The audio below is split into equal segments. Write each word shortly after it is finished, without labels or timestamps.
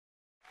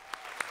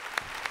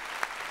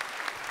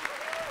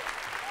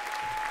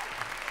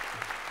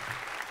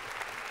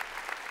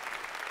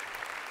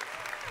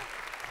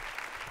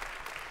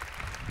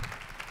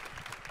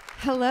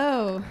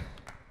Hello.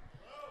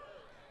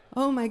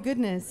 Oh my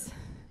goodness,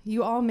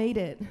 you all made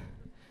it.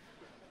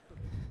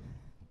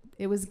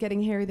 It was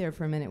getting hairy there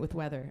for a minute with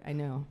weather, I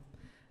know.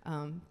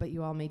 But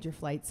you all made your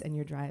flights and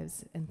your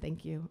drives, and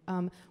thank you.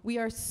 We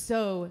are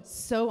so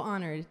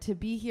honored to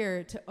be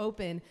here to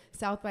open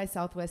South by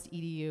Southwest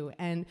EDU,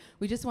 and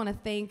we just want to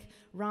thank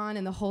Ron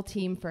and the whole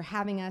team for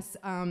having us.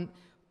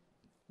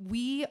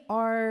 We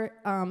are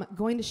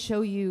going to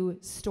show you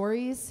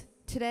stories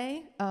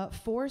today,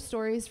 4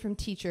 stories from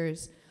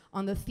teachers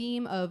on the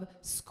theme of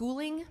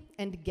schooling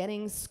and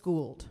getting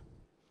schooled.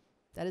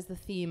 That is the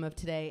theme of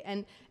today.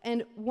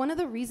 And one of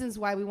the reasons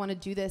why we want to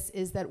do this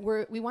is that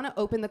we want to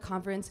open the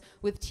conference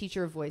with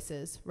teacher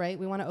voices, right?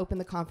 We want to open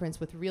the conference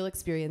with real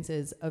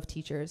experiences of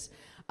teachers.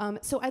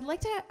 So I'd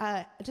like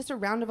to, just a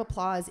round of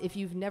applause if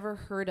you've never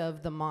heard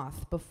of the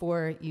Moth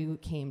before you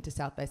came to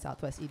South by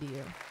Southwest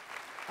EDU.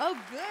 Oh,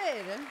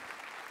 good.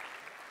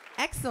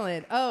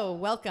 Excellent. Oh,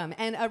 welcome.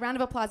 And a round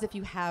of applause if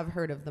you have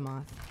heard of the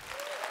Moth.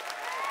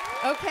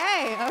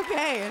 Okay.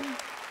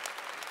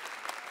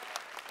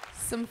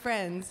 Some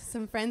friends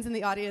in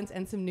the audience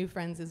and some new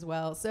friends as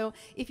well. So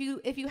if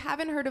you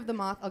haven't heard of the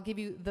Moth, I'll give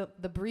you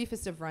the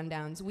briefest of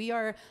rundowns. We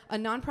are a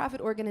nonprofit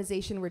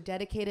organization. We're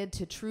dedicated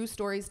to true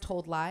stories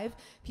told live.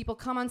 People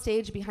come on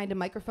stage behind a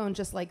microphone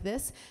just like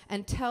this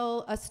and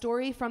tell a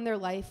story from their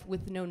life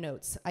with no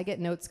notes. I get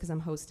notes because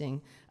I'm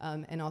hosting,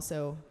 and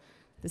also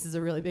this is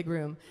a really big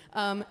room.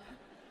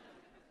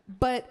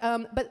 But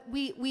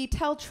we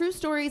tell true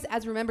stories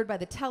as remembered by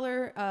the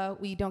teller.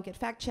 We don't get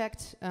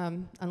fact-checked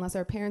unless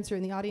our parents are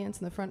in the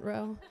audience in the front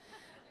row,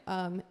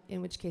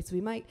 in which case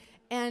we might.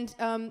 And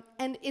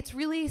it's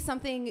really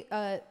something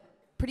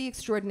pretty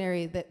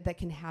extraordinary that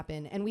can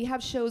happen. And we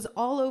have shows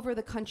all over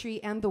the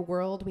country and the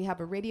world. We have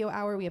a radio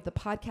hour. We have the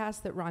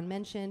podcast that Ron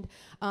mentioned.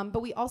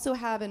 But we also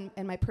have, and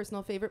my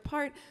personal favorite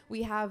part,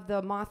 we have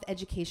the Moth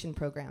education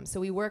program.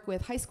 So we work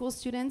with high school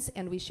students,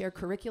 and we share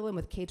curriculum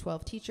with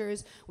K-12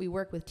 teachers. We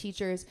work with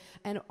teachers.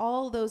 And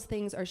all those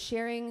things are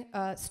sharing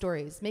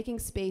stories, making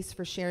space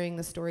for sharing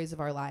the stories of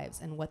our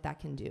lives and what that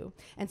can do.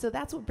 And so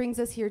that's what brings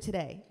us here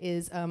today,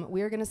 is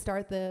we're going to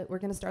start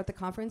the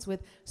conference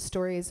with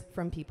stories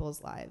from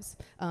people's lives.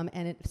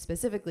 And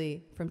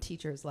specifically from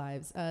teachers'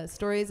 lives.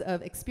 Stories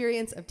of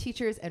experience of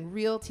teachers and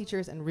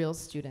real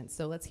students.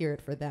 So let's hear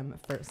it for them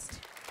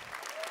first.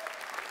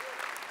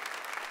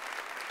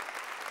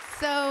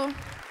 So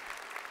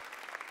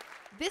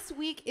this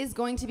week is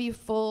going to be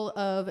full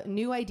of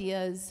new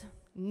ideas,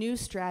 new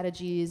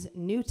strategies,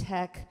 new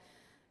tech,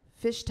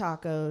 fish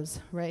tacos,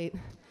 right?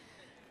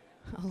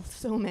 Oh,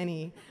 so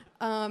many.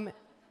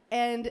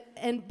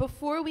 And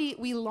before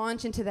we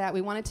launch into that,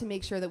 we wanted to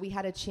make sure that we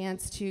had a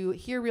chance to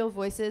hear real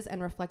voices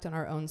and reflect on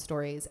our own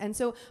stories. And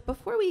so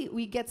before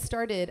we get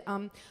started,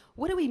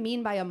 what do we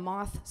mean by a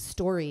Moth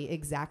story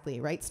exactly,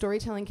 right?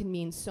 Storytelling can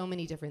mean so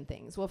many different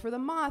things. Well, for the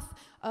Moth,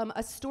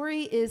 a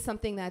story is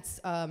something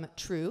that's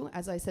true,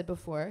 as I said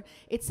before.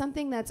 It's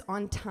something that's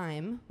on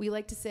time. We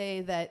like to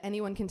say that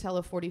anyone can tell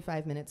a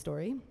 45-minute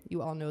story.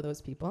 You all know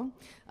those people.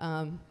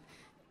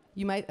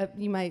 You might,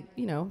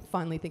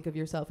 fondly think of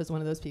yourself as one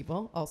of those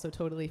people, also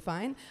totally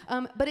fine.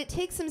 But it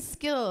takes some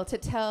skill to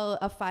tell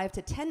a 5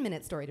 to 10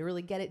 minute story, to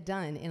really get it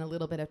done in a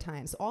little bit of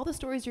time. So all the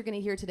stories you're going to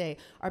hear today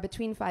are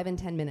between 5 and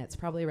 10 minutes,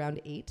 probably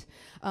around 8.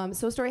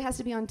 So a story has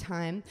to be on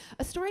time.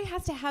 A story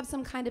has to have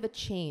some kind of a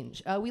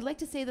change. We like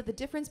to say that the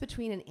difference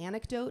between an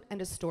anecdote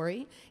and a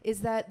story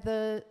is that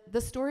the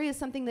story is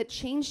something that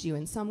changed you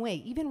in some way,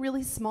 even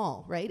really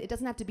small, right? It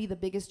doesn't have to be the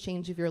biggest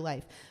change of your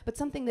life, but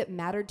something that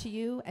mattered to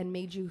you and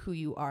made you who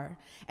you are.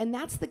 And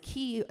that's the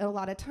key a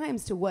lot of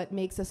times to what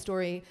makes a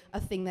story a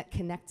thing that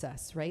connects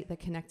us, right? That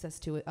connects us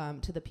to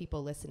the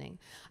people listening.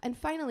 And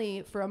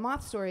finally, for a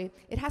Moth story,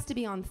 it has to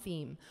be on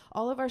theme.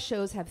 All of our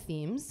shows have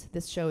themes.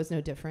 This show is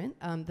no different.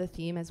 The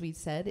theme, as we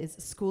said, is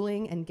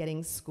schooling and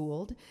getting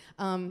schooled.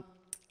 And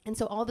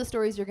so all the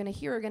stories you're going to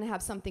hear are going to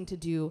have something to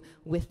do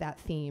with that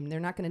theme. They're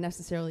not going to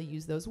necessarily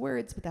use those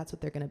words, but that's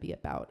what they're going to be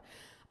about.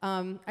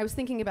 I was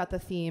thinking about the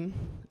theme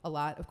a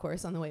lot, of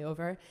course, on the way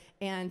over,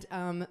 and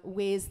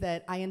ways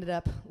that I ended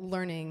up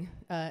learning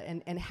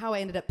and how I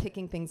ended up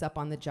picking things up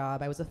on the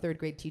job. I was a 3rd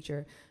grade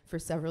teacher for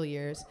several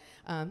years.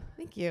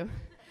 Thank you.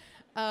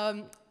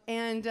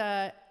 And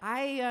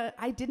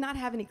I did not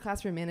have any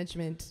classroom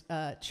management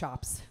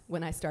chops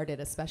when I started,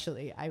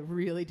 especially. I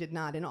really did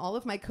not. And all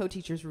of my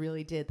co-teachers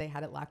really did. They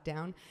had it locked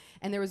down.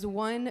 And there was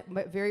one,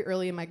 very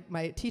early in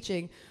my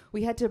teaching,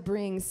 we had to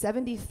bring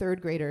 70 3rd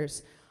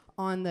graders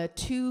on the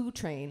 2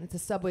 train, it's a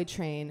subway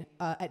train,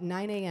 at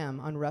 9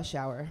 a.m. on rush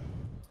hour.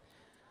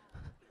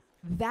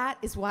 That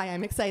is why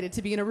I'm excited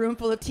to be in a room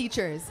full of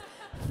teachers.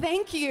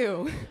 Thank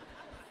you.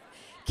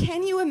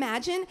 Can you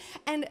imagine?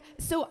 And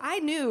so I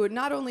knew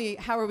not only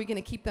how are we going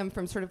to keep them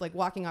from sort of like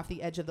walking off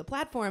the edge of the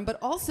platform, but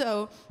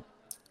also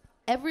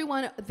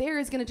everyone there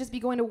is going to just be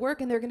going to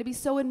work, and they're going to be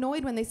so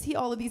annoyed when they see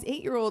all of these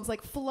 8-year-olds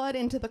like flood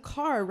into the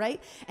car,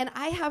 right? And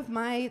I have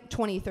my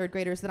 23rd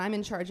graders that I'm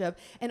in charge of,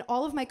 and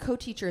all of my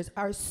co-teachers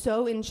are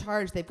so in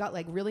charge. They've got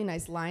like really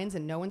nice lines,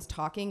 and no one's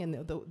talking, and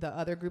the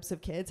other groups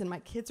of kids, and my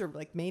kids are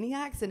like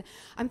maniacs, and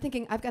I'm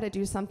thinking I've got to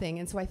do something.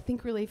 And so I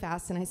think really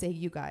fast, and I say,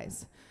 you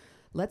guys,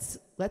 let's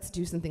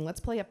do something. Let's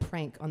play a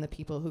prank on the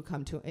people who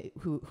come to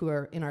who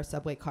are in our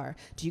subway car.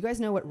 Do you guys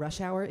know what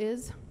rush hour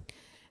is?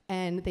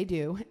 And they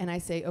do, and I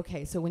say,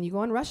 okay, so when you go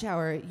on rush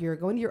hour, you're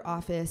going to your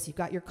office, you've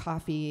got your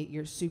coffee,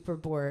 you're super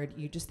bored,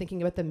 you're just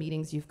thinking about the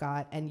meetings you've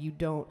got, and you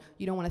don't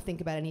want to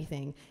think about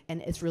anything,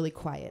 and it's really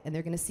quiet, and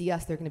they're going to see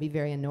us, they're going to be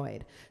very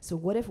annoyed. So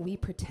what if we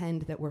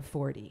pretend that we're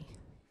 40?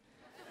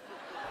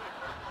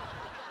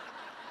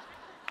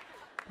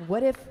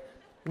 What if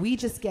we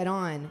just get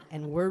on,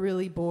 and we're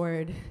really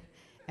bored,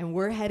 and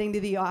we're heading to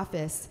the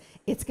office?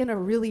 It's gonna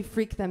really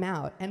freak them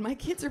out. And my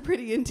kids are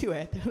pretty into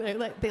it.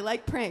 They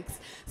like pranks.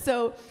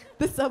 So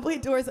the subway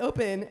doors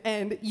open,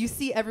 and you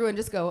see everyone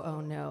just go, oh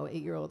no,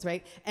 8-year-olds,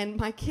 right? And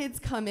my kids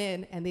come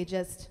in, and they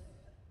just...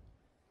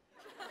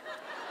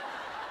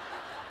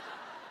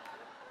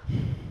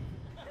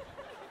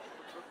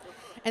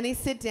 and they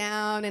sit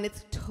down, and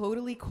it's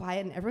totally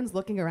quiet, and everyone's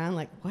looking around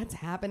like, what's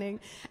happening?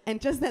 And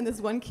just then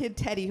this one kid,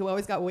 Teddy, who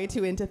always got way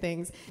too into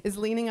things, is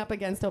leaning up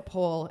against a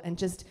pole and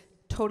just...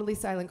 totally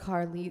silent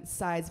car,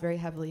 sighs very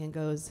heavily and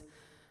goes,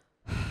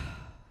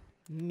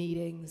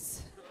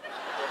 meetings.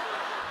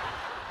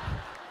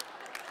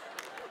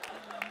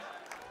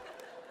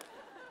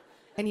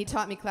 And he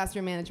taught me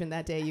classroom management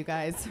that day, you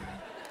guys.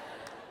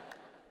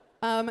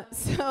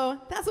 So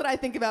that's what I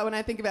think about when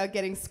I think about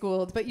getting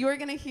schooled. But you're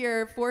going to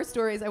hear 4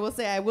 stories. I will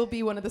say I will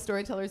be one of the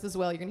storytellers as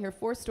well. You're going to hear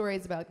 4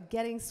 stories about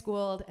getting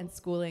schooled and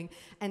schooling.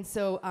 And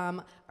so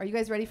are you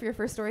guys ready for your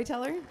first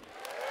storyteller?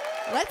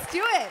 Let's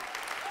do it.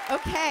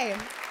 Okay,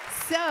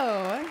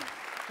 so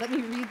let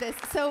me read this.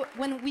 So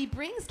when we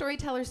bring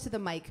storytellers to the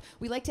mic,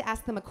 we like to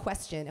ask them a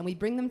question, and we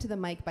bring them to the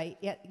mic by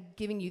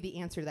giving you the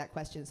answer to that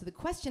question. So the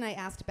question I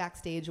asked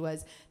backstage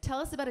was, tell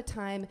us about a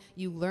time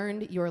you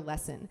learned your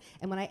lesson.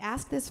 And when I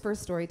asked this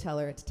first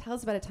storyteller to tell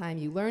us about a time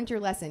you learned your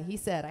lesson, he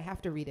said, I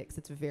have to read it because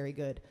it's very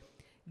good.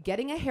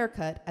 Getting a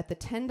haircut at the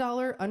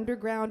 $10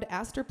 underground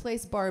Astor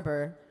Place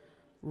barber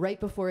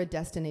right before a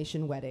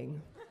destination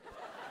wedding.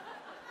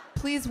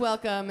 Please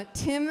welcome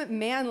Tim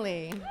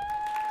Manley.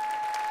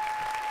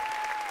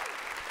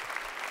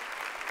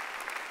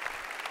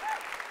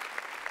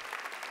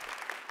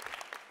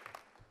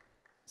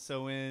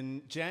 So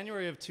in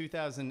January of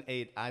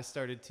 2008, I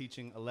started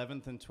teaching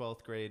 11th and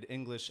 12th grade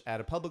English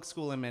at a public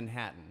school in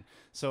Manhattan.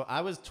 So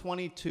I was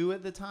 22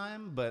 at the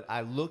time, but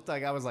I looked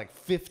like I was like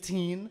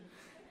 15,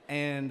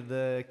 and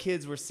the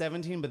kids were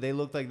 17, but they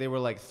looked like they were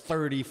like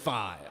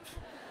 35.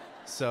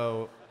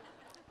 So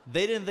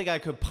they didn't think I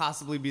could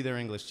possibly be their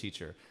English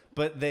teacher,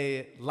 but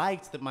they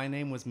liked that my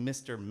name was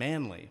Mr.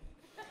 Manley.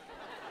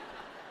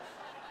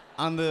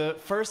 On the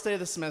first day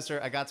of the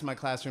semester, I got to my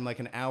classroom like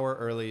an hour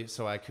early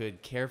so I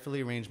could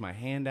carefully arrange my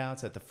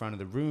handouts at the front of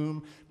the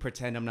room,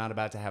 pretend I'm not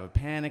about to have a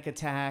panic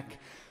attack.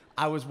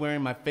 I was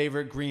wearing my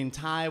favorite green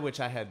tie, which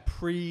I had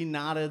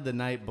pre-knotted the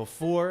night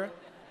before.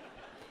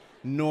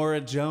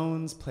 Nora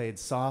Jones played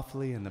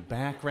softly in the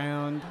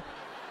background.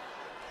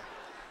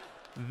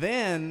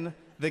 Then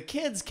the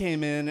kids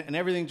came in and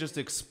everything just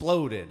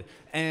exploded.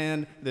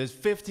 And there's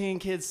 15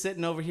 kids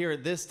sitting over here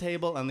at this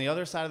table. On the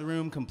other side of the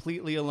room,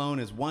 completely alone,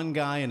 is one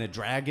guy in a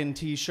dragon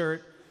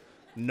t-shirt.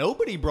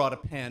 Nobody brought a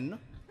pen.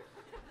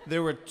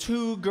 There were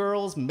 2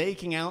 girls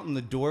making out in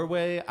the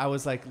doorway. I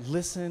was like,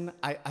 listen,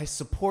 I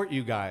support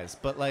you guys,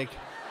 but like,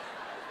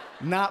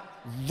 not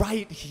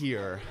right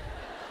here.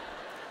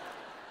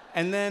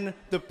 And then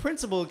the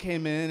principal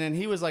came in, and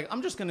he was like,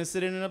 I'm just going to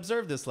sit in and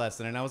observe this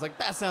lesson. And I was like,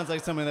 that sounds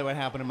like something that would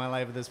happen in my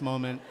life at this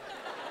moment.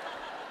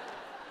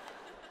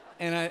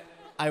 And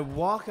I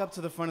walk up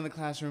to the front of the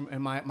classroom,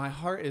 and my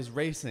heart is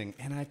racing.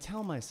 And I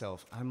tell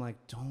myself, I'm like,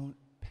 don't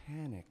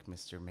panic,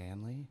 Mr.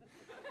 Manley.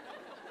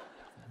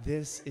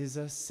 This is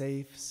a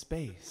safe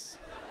space.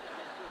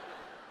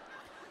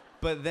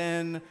 But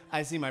then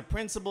I see my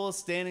principal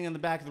standing in the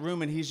back of the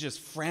room, and he's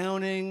just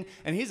frowning.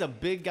 And he's a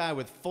big guy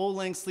with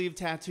full-length sleeve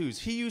tattoos.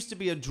 He used to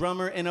be a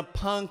drummer in a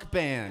punk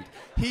band.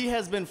 He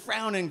has been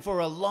frowning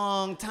for a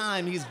long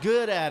time. He's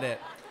good at it.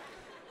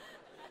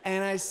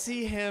 And I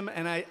see him,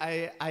 and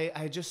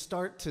I just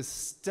start to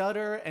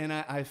stutter, and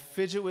I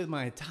fidget with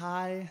my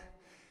tie.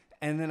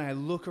 And then I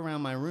look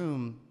around my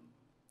room,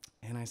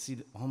 and I see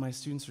that all my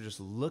students are just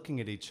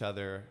looking at each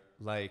other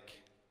like,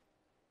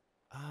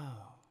 oh.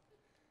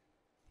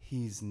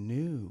 He's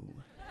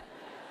new.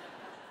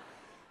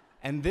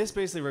 And this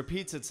basically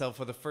repeats itself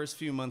for the first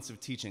few months of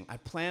teaching. I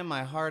plan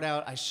my heart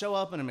out. I show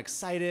up and I'm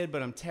excited,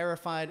 but I'm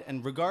terrified.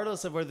 And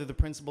regardless of whether the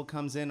principal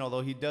comes in,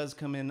 although he does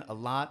come in a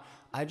lot,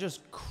 I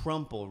just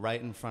crumple right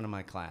in front of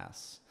my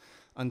class.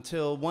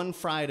 Until one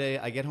Friday,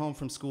 I get home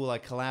from school, I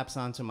collapse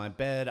onto my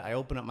bed, I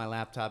open up my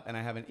laptop, and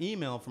I have an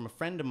email from a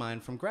friend of mine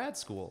from grad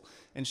school.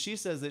 And she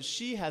says that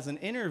she has an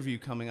interview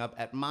coming up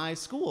at my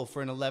school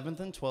for an 11th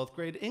and 12th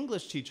grade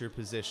English teacher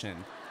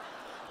position.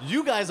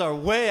 You guys are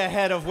way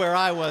ahead of where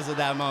I was at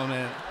that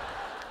moment.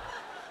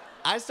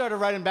 I started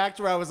writing back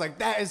to her. I was like,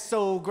 that is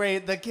so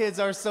great. The kids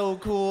are so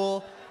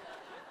cool.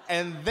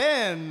 And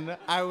then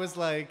I was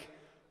like,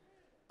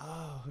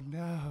 oh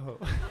no.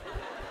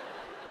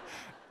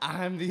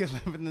 I'm the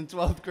 11th and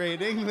 12th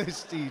grade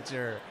English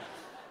teacher.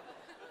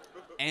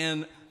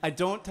 And I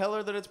don't tell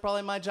her that it's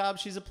probably my job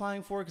she's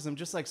applying for because I'm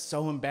just like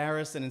so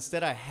embarrassed. And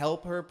instead I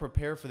help her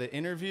prepare for the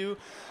interview.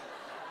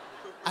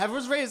 I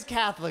was raised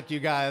Catholic, you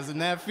guys, and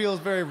that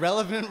feels very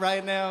relevant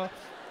right now.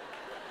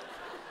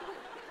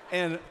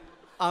 And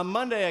on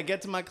Monday, I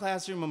get to my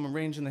classroom, I'm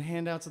arranging the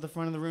handouts at the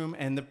front of the room,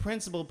 and the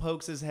principal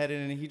pokes his head in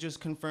and he just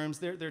confirms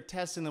they're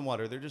testing the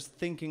water. They're just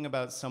thinking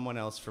about someone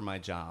else for my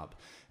job.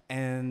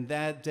 And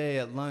that day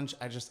at lunch,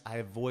 I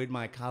avoid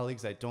my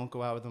colleagues. I don't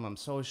go out with them. I'm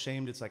so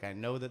ashamed. It's like I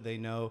know that they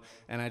know.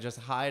 And I just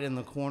hide in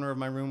the corner of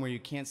my room where you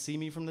can't see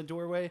me from the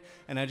doorway.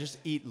 And I just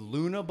eat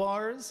Luna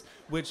bars,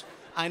 which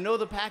I know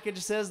the package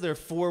says they're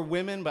for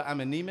women, but I'm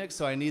anemic,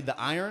 so I need the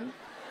iron.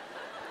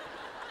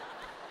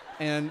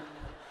 And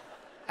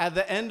at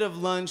the end of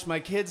lunch, my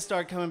kids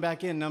start coming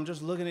back in, and I'm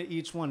just looking at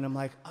each one, and I'm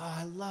like, oh,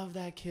 I love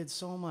that kid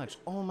so much.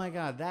 Oh my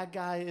God, that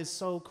guy is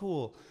so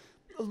cool.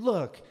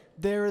 Look,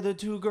 there are the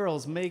two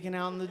girls making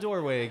out in the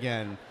doorway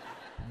again.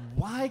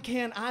 Why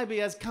can't I be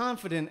as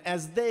confident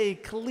as they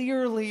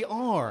clearly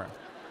are?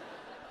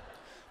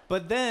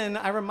 But then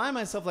I remind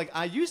myself, like,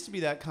 I used to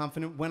be that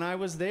confident when I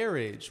was their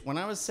age. When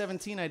I was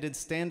 17, I did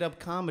stand-up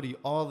comedy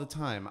all the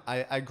time.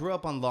 I grew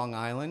up on Long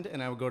Island,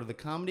 and I would go to the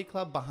comedy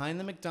club behind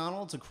the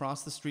McDonald's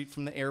across the street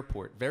from the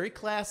airport. Very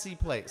classy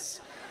place.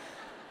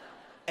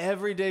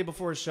 Every day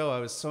before a show, I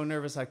was so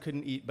nervous I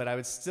couldn't eat, but I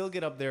would still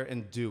get up there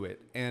and do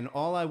it. And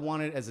all I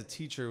wanted as a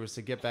teacher was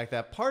to get back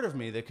that part of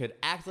me that could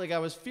act like I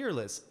was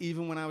fearless,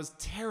 even when I was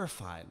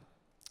terrified.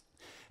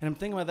 And I'm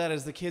thinking about that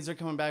as the kids are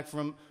coming back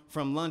from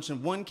lunch,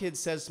 and one kid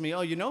says to me,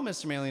 oh, you know,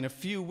 Mr. Maley, in a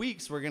few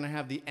weeks, we're going to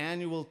have the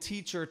annual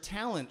teacher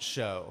talent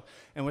show.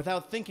 And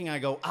without thinking, I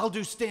go, I'll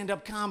do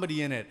stand-up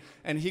comedy in it.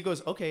 And he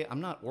goes, okay, I'm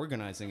not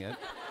organizing it.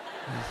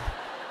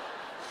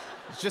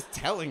 It's just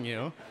telling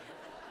you.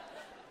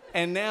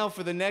 And now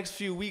for the next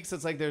few weeks,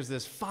 it's like there's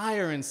this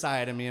fire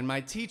inside of me in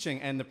my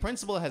teaching, and the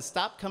principal has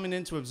stopped coming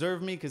in to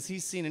observe me because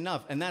he's seen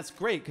enough, and that's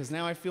great because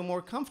now I feel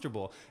more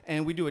comfortable.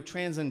 And we do a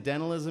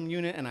transcendentalism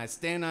unit, and I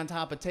stand on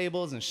top of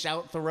tables and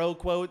shout Thoreau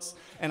quotes,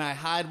 and I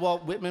hide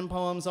Walt Whitman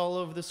poems all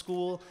over the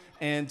school.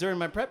 And during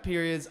my prep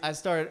periods, I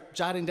start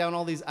jotting down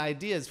all these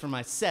ideas for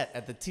my set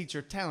at the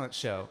teacher talent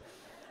show.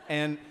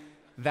 And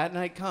that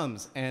night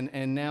comes,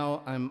 and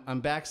now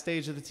I'm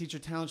backstage at the teacher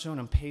talent show, and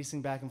I'm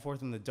pacing back and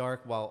forth in the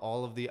dark while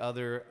all of the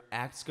other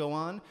acts go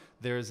on.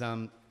 There's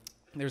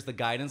the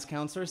guidance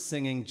counselor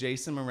singing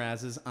Jason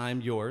Mraz's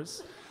 "I'm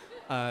Yours."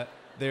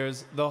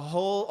 There's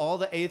all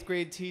the 8th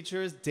grade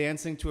teachers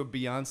dancing to a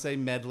Beyonce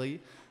medley,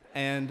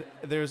 and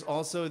there's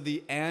also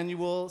the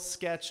annual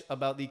sketch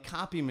about the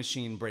copy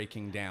machine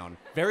breaking down.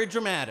 Very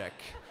dramatic,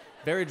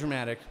 very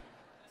dramatic,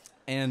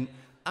 and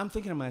I'm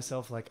thinking to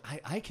myself, like,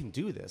 I can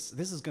do this.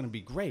 This is going to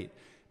be great.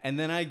 And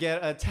then I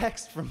get a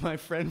text from my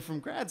friend from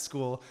grad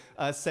school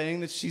saying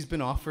that she's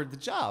been offered the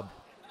job.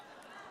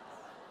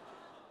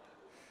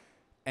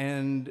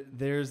 And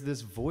there's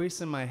this voice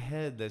in my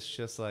head that's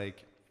just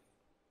like,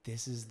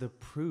 this is the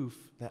proof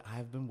that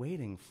I've been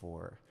waiting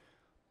for.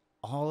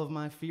 All of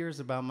my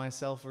fears about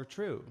myself are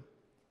true.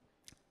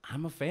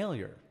 I'm a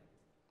failure.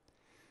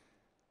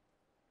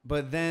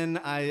 But then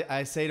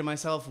I say to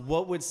myself,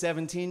 what would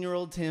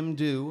 17-year-old Tim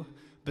do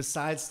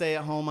besides stay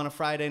at home on a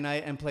Friday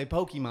night and play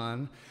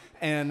Pokemon?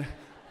 And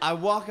I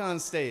walk on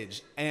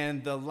stage,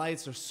 and the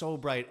lights are so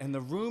bright, and the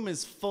room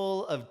is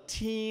full of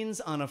teens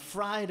on a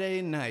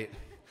Friday night.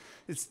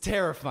 It's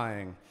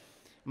terrifying.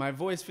 My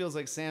voice feels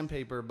like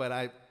sandpaper, but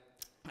I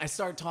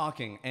start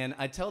talking, and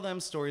I tell them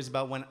stories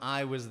about when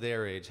I was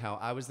their age, how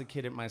I was the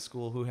kid at my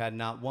school who had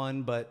not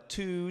one but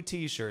 2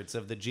 t-shirts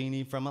of the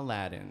genie from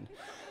Aladdin.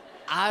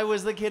 I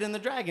was the kid in the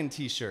dragon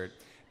t-shirt.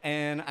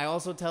 And I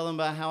also tell them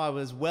about how I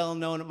was well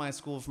known at my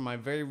school for my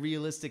very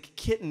realistic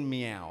kitten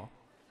meow.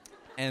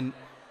 And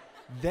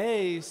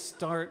they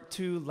start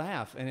to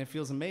laugh, and it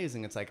feels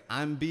amazing. It's like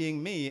I'm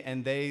being me,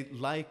 and they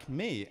like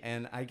me.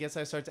 And I guess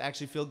I start to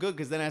actually feel good,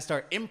 because then I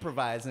start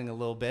improvising a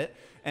little bit,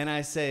 and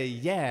I say,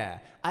 yeah,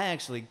 I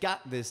actually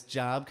got this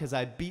job because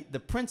I beat the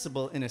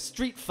principal in a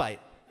street fight.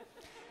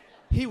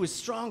 He was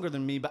stronger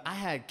than me, but I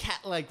had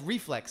cat-like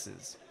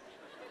reflexes.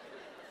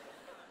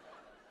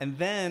 And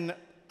then,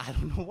 I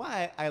don't know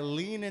why, I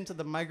lean into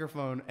the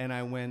microphone and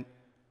I went,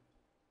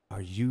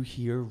 are you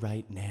here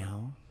right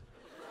now?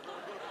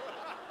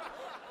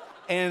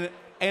 And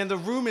the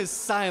room is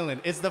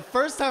silent. It's the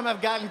first time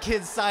I've gotten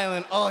kids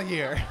silent all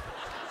year.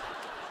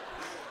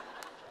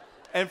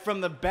 And from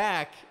the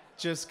back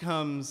just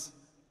comes,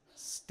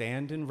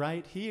 standing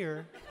right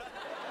here.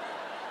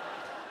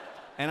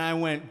 And I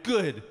went,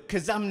 good,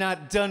 because I'm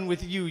not done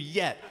with you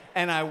yet.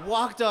 And I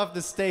walked off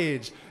the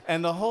stage,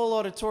 and the whole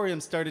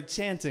auditorium started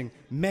chanting,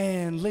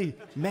 Manly,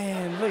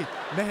 Manly,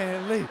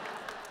 Manly.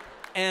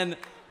 And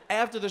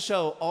after the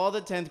show, all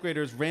the 10th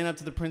graders ran up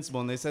to the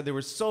principal and they said they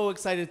were so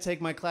excited to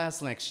take my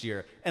class next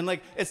year. And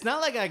like, it's not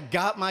like I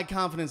got my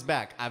confidence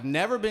back. I've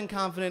never been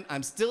confident.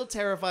 I'm still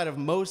terrified of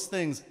most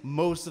things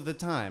most of the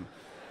time.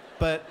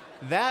 But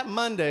that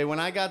Monday, when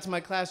I got to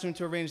my classroom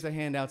to arrange the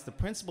handouts, the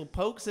principal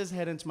pokes his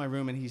head into my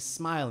room and he's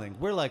smiling.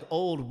 We're like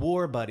old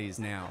war buddies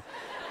now.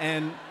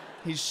 And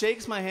he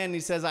shakes my hand and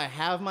he says, I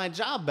have my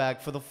job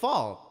back for the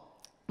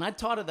fall. And I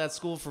taught at that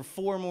school for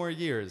 4 more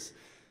years.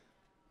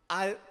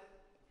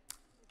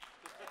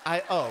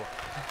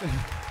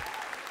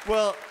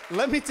 Well,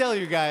 let me tell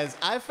you guys,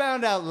 I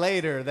found out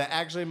later that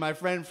actually my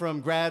friend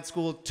from grad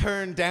school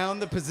turned down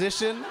the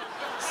position.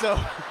 So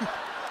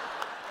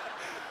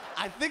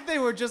I think they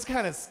were just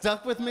kind of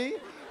stuck with me,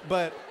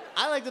 but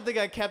I like to think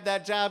I kept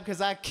that job because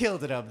I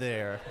killed it up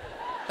there.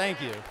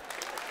 Thank you.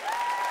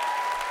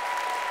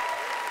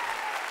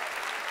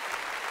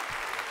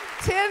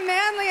 Tim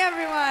Manley,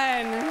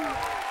 everyone.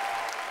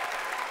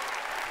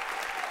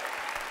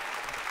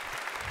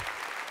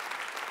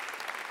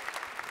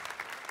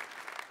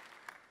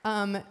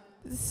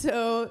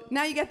 So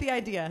now you get the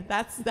idea.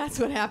 That's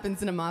what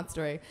happens in a Moth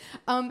story.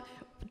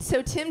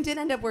 So Tim did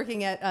end up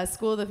working at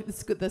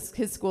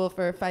his school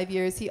for 5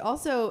 years. He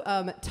also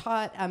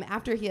taught,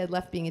 after he had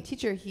left being a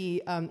teacher,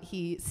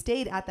 he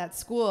stayed at that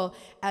school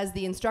as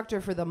the instructor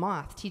for the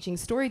Moth, teaching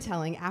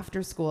storytelling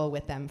after school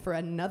with them for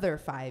another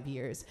 5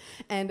 years.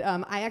 And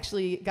I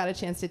actually got a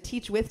chance to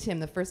teach with Tim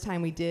the first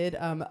time we did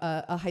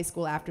a high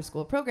school after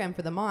school program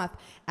for the Moth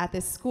at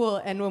this school.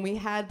 And when we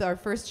had our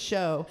first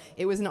show,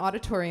 it was an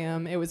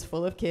auditorium, it was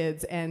full of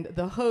kids, and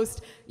the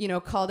host,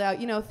 called out,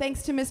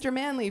 thanks to Mr.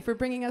 Manley for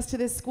bringing us to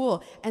this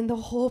school. And the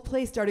whole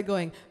place started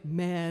going,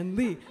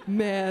 Manly,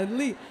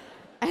 Manly.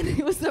 And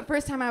it was the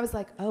first time I was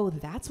like, oh,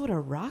 that's what a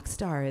rock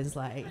star is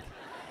like.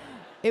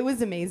 It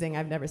was amazing.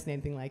 I've never seen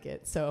anything like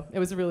it. So it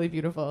was really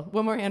beautiful.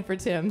 One more hand for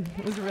Tim.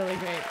 It was really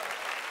great.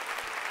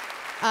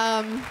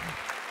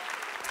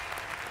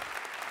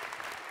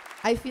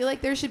 I feel like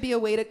there should be a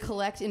way to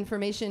collect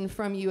information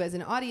from you as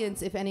an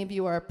audience. If any of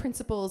you are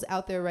principals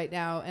out there right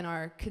now and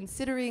are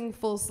considering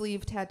full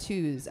sleeve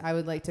tattoos, I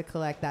would like to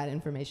collect that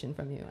information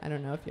from you. I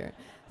don't know if you're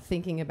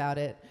thinking about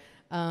it.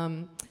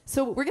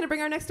 So we're going to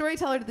bring our next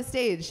storyteller to the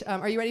stage.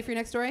 Are you ready for your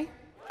next story?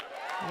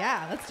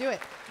 Yeah, let's do it.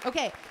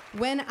 Okay,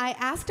 when I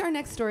asked our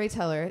next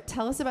storyteller,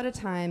 tell us about a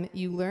time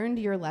you learned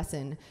your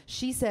lesson,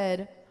 she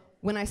said,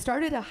 when I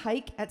started a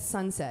hike at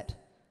sunset,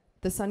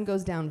 the sun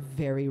goes down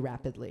very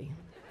rapidly.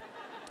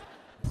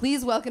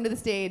 Please welcome to the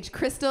stage,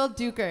 Crystal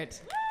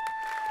Dukert.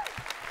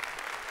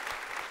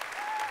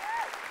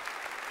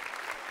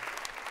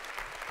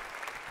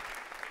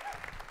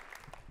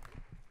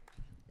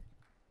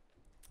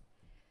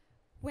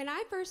 When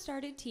I first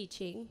started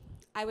teaching,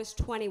 I was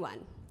 21,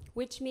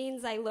 which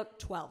means I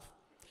looked 12.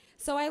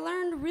 So I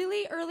learned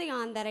really early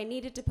on that I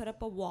needed to put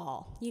up a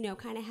wall,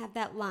 kind of have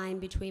that line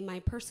between my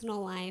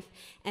personal life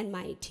and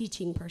my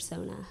teaching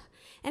persona.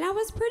 And I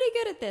was pretty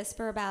good at this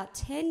for about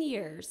 10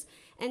 years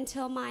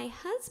until my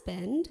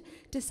husband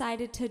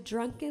decided to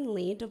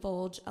drunkenly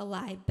divulge a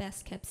lie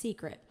best kept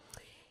secret.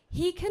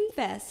 He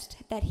confessed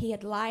that he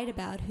had lied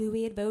about who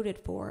he had voted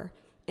for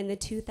in the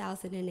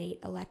 2008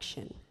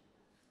 election.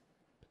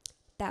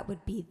 That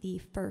would be the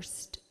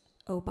first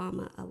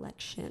Obama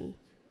election,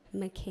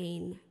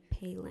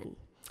 McCain-Palin.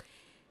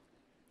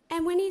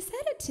 And when he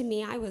said it to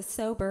me, I was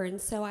sober,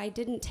 and so I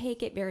didn't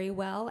take it very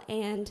well.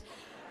 And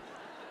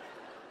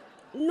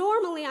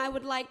normally, I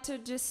would like to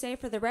just say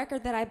for the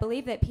record that I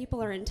believe that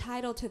people are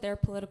entitled to their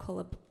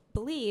political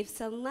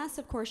beliefs, unless,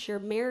 of course, you're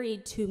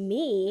married to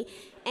me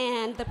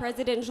and the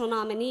presidential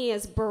nominee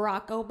is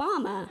Barack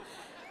Obama.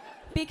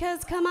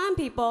 Because, come on,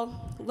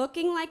 people,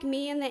 looking like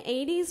me in the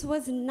 80s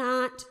was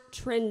not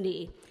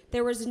trendy.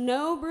 There was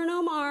no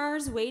Bruno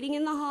Mars waiting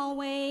in the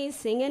hallway,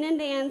 singing and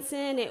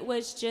dancing. It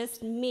was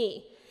just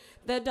me,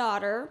 the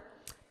daughter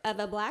of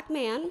a black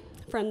man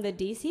from the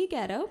DC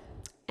ghetto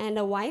and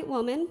a white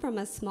woman from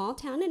a small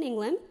town in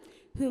England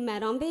who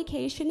met on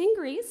vacation in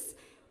Greece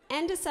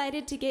and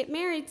decided to get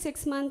married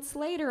 6 months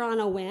later on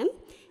a whim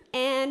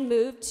and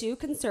moved to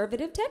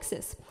conservative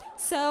Texas.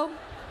 So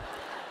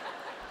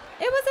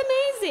it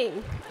was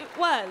amazing. It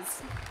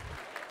was.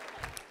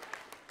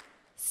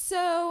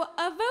 So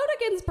a vote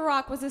against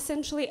Barack was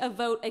essentially a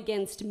vote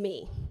against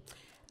me.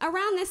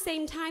 Around the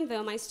same time,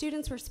 though, my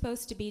students were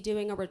supposed to be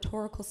doing a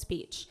rhetorical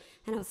speech.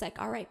 And I was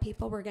like, all right,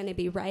 people, we're going to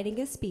be writing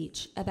a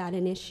speech about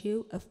an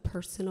issue of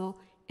personal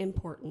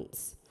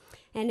importance.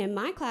 And in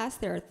my class,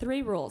 there are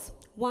 3 rules.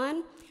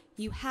 1,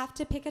 you have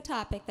to pick a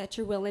topic that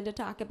you're willing to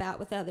talk about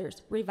with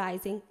others,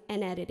 revising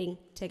and editing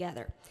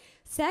together.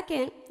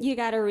 2nd, you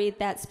got to read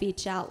that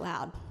speech out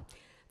loud.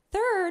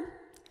 3rd,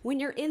 when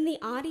you're in the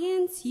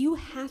audience, you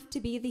have to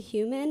be the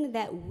human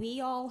that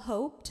we all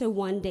hope to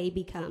one day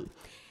become.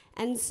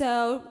 And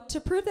so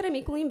to prove that I'm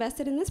equally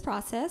invested in this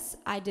process,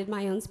 I did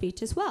my own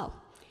speech as well.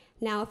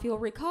 Now, if you'll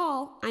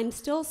recall, I'm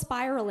still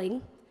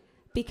spiraling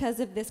because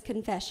of this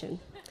confession.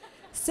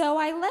 So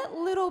I let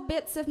little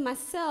bits of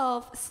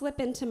myself slip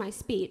into my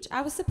speech.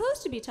 I was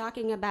supposed to be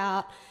talking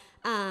about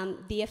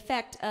the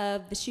effect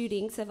of the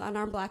shootings of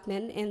unarmed black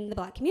men in the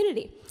black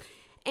community.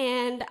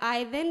 And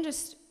I then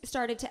just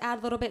started to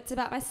add little bits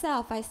about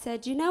myself. I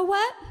said, you know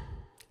what?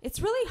 It's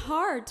really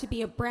hard to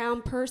be a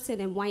brown person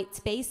in white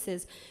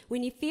spaces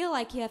when you feel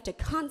like you have to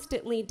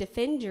constantly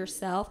defend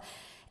yourself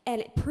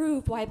and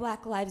prove why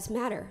Black Lives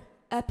Matter,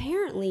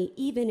 apparently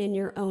even in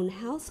your own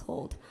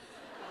household.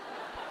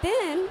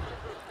 Then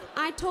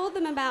I told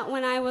them about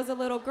when I was a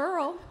little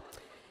girl,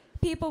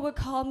 people would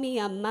call me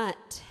a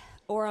mutt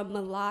or a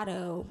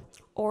mulatto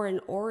or an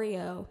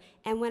Oreo.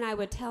 And when I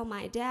would tell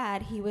my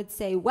dad, he would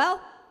say,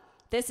 well,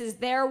 this is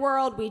their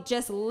world, we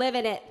just live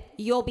in it,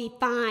 you'll be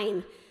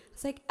fine.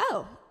 It's like,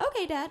 oh,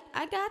 okay, Dad,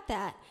 I got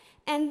that.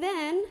 And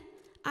then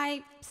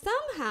I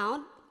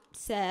somehow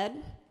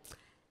said,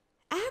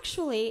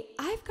 actually,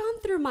 I've gone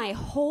through my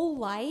whole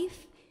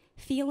life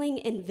feeling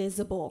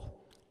invisible,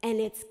 and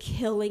it's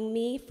killing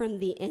me from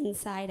the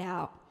inside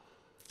out.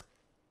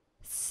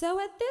 So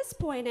at this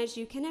point, as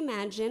you can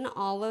imagine,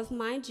 all of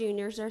my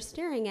juniors are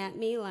staring at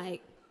me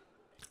like,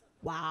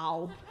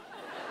 wow.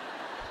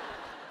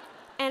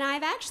 And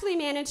I've actually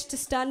managed to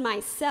stun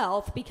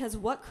myself because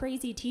what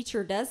crazy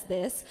teacher does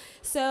this?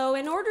 So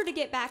in order to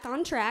get back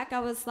on track, I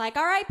was like,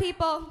 all right,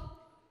 people,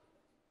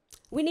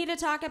 we need to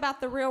talk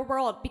about the real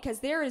world because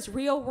there is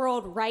real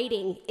world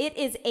writing. It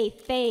is a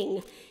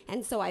thing.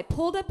 And so I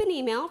pulled up an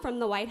email from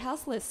the White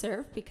House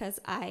listserv because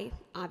I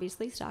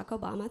obviously stalk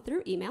Obama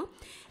through email.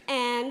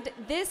 And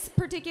this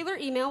particular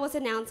email was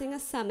announcing a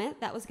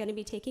summit that was going to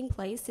be taking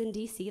place in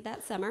DC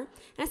that summer. And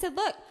I said,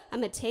 look, I'm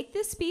going to take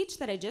this speech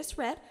that I just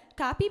read,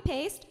 copy,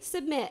 paste,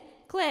 submit,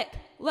 click.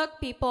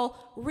 Look, people,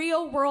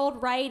 real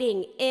world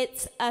writing,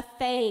 it's a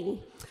thing.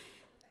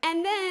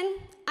 And then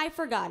I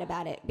forgot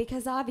about it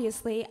because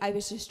obviously I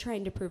was just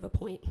trying to prove a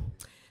point.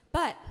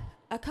 But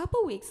a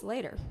couple weeks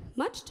later,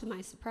 much to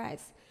my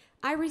surprise,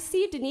 I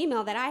received an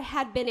email that I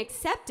had been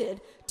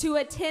accepted to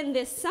attend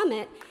this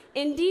summit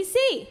in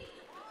DC.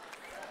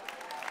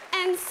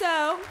 And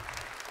so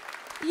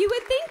you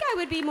would think I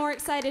would be more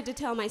excited to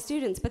tell my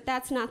students, but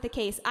that's not the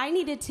case. I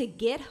needed to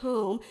get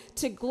home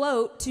to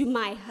gloat to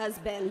my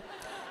husband.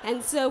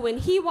 And so when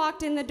he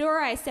walked in the door,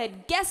 I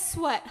said, guess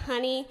what,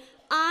 honey?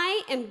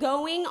 I am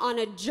going on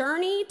a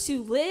journey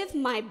to live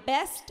my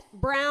best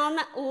brown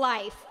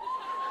life.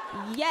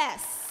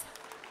 Yes.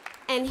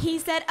 And he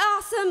said,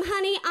 awesome,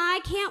 honey,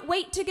 I can't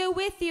wait to go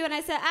with you. And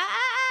I said,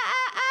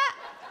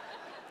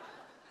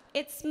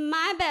 It's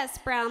my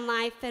best brown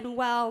life, and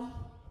well,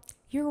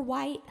 you're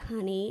white,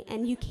 honey,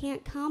 and you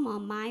can't come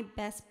on my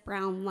best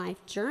brown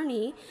life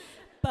journey.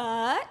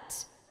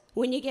 But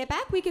when you get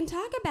back, we can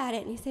talk about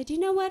it. And he said, you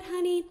know what,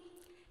 honey?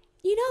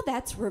 You know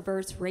that's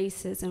reverse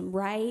racism,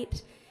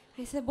 right?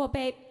 I said, well,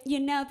 babe,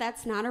 you know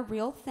that's not a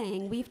real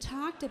thing. We've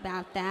talked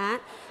about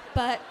that.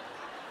 But,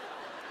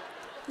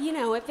 you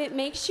know, if it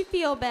makes you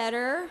feel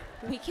better,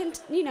 we can,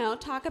 you know,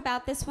 talk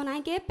about this when I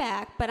get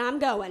back. But I'm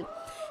going.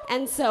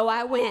 And so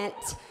I went.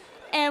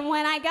 And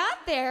when I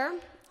got there,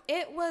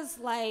 it was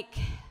like,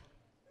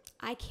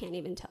 I can't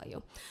even tell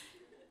you.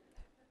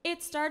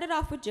 It started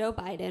off with Joe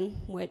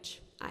Biden,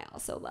 which I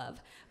also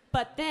love.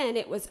 But then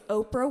it was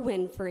Oprah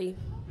Winfrey,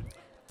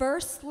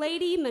 First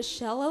Lady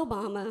Michelle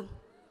Obama,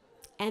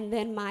 and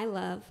then my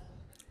love,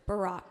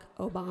 Barack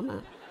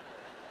Obama.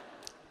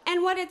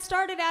 And what had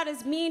started out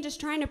as me just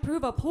trying to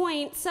prove a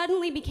point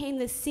suddenly became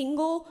the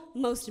single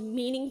most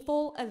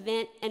meaningful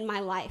event in my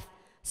life.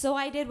 So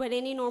I did what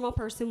any normal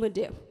person would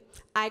do.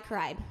 I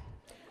cried.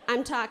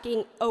 I'm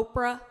talking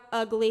Oprah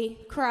ugly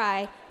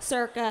cry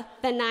circa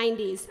the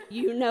 90s.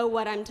 You know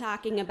what I'm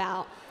talking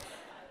about.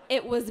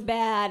 It was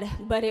bad,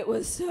 but it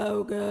was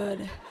so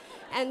good.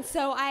 And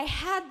so I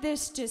had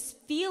this just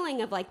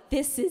feeling of like,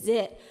 this is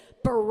it.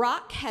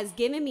 Barack has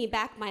given me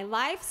back my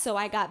life, so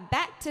I got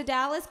back to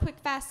Dallas quick,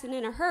 fast, and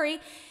in a hurry.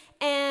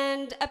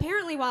 And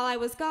apparently while I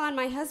was gone,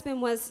 my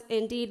husband was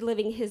indeed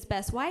living his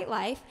best white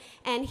life,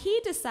 and he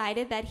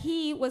decided that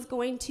he was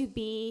going to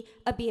be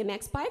a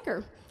BMX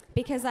biker,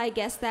 because I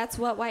guess that's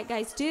what white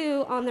guys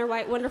do on their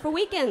white wonderful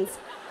weekends.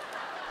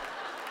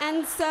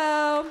 And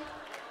so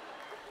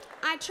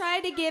I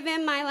tried to give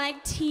him my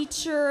like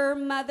teacher,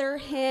 mother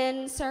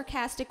hen,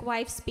 sarcastic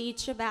wife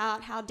speech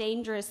about how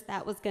dangerous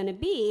that was gonna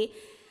be.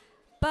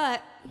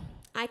 But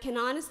I can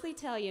honestly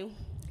tell you,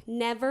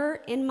 never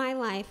in my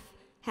life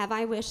have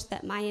I wished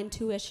that my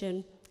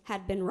intuition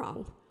had been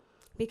wrong.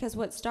 Because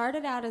what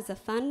started out as a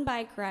fun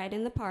bike ride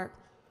in the park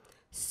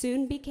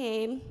soon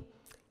became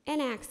an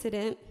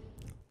accident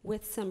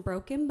with some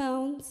broken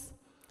bones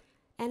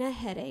and a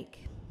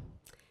headache,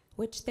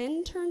 which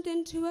then turned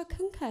into a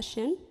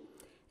concussion,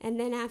 and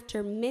then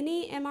after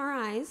many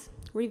MRIs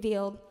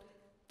revealed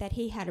that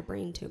he had a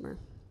brain tumor.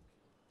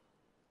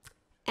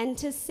 And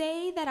to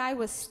say that I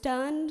was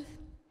stunned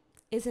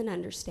is an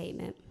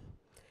understatement.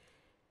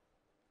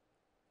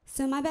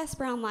 So my best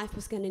brown life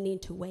was going to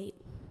need to wait,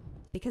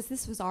 because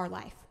this was our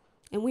life.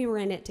 and we were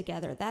in it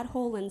together. That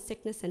whole in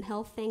sickness and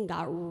health thing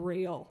got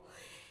real.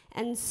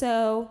 And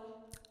so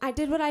I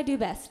did what I do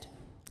best.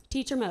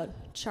 Teacher mode,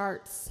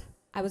 charts.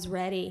 I was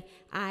ready.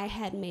 I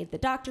had made the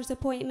doctor's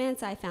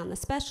appointments. I found the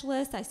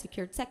specialist. I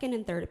secured second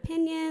and third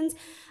opinions.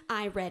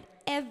 I read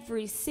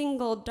every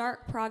single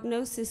dark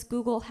prognosis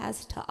Google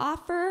has to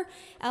offer,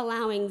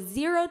 allowing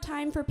zero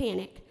time for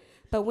panic.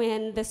 But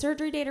when the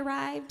surgery date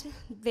arrived,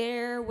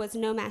 there was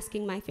no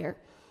masking my fear.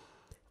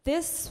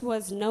 This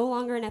was no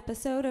longer an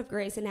episode of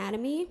Grey's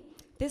Anatomy.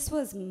 This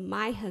was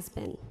my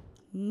husband,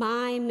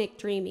 my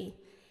McDreamy.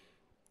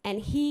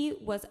 And he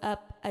was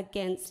up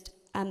against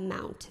a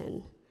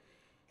mountain.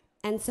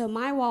 And so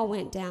my wall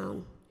went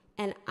down,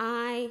 and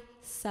I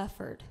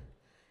suffered.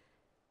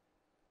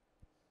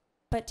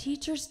 But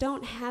teachers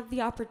don't have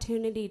the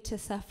opportunity to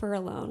suffer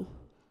alone.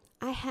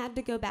 I had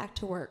to go back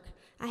to work.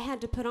 I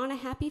had to put on a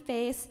happy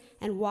face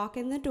and walk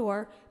in the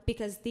door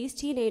because these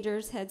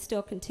teenagers had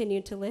still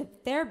continued to live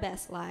their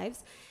best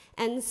lives.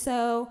 And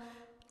so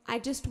I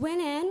just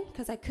went in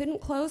because I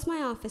couldn't close my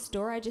office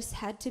door. I just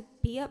had to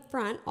be up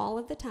front all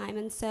of the time.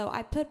 And so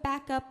I put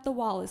back up the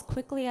wall as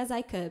quickly as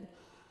I could.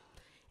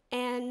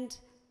 And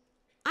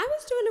I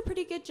was doing a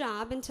pretty good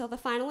job until the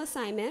final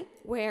assignment,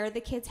 where the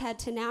kids had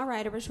to now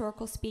write a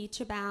rhetorical speech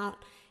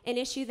about an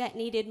issue that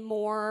needed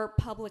more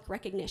public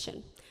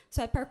recognition.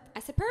 So I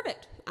said,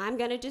 perfect. I'm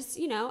going to just,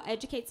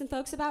 educate some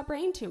folks about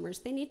brain tumors.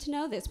 They need to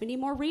know this. We need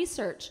more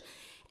research.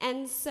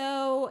 And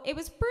so it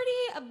was pretty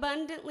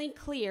abundantly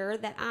clear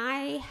that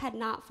I had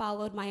not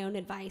followed my own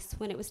advice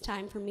when it was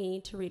time for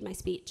me to read my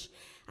speech.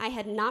 I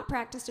had not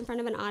practiced in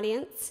front of an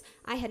audience.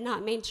 I had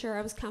not made sure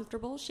I was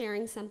comfortable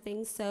sharing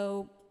something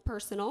so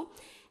personal.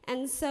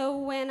 And so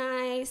when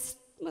I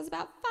was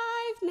about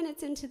 5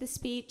 minutes into the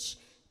speech,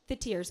 the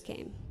tears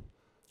came.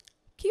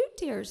 Cute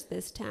tears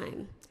this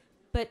time,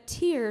 but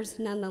tears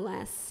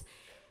nonetheless.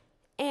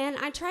 And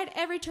I tried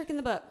every trick in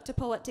the book to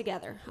pull it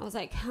together. I was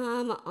like,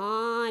 come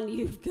on,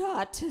 you've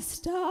got to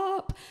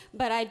stop.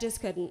 But I just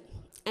couldn't.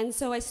 And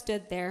so I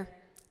stood there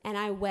and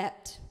I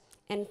wept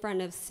in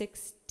front of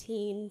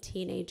 16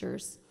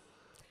 teenagers.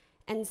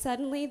 And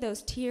suddenly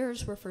those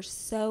tears were for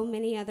so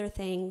many other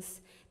things.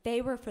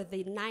 They were for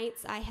the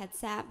nights I had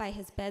sat by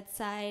his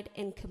bedside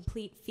in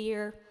complete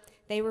fear.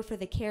 They were for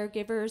the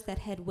caregivers that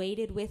had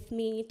waited with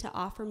me to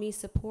offer me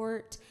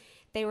support.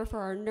 They were for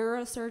our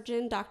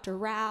neurosurgeon, Dr.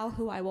 Rao,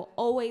 who I will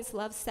always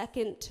love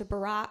second to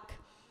Barack.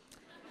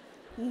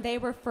 They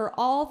were for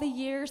all the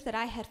years that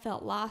I had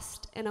felt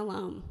lost and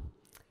alone.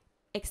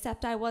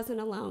 Except I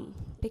wasn't alone,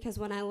 because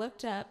when I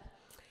looked up,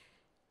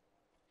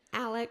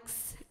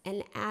 Alex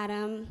and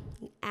Adam,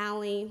 and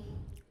Allie,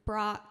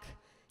 Brock,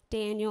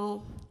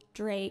 Daniel,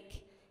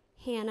 Drake,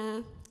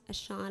 Hannah,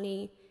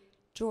 Ashani,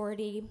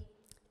 Jordy,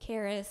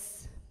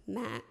 Karis,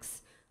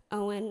 Max,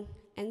 Owen,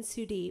 and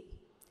Sudeep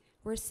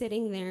were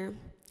sitting there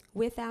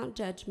without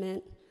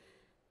judgment,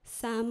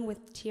 some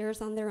with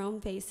tears on their own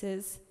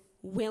faces,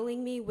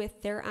 willing me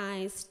with their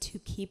eyes to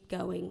keep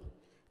going.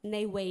 And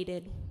they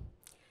waited.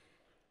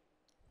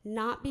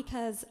 Not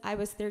because I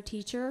was their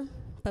teacher,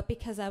 but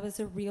because I was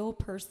a real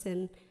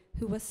person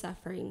who was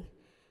suffering.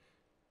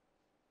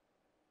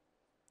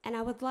 And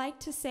I would like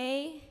to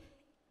say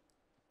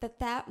that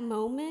that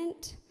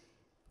moment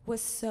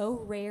was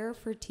so rare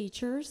for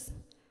teachers.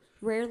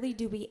 Rarely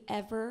do we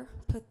ever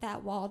put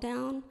that wall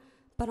down,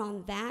 but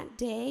on that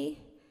day,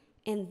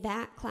 in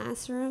that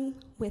classroom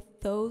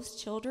with those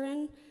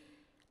children,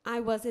 I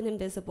wasn't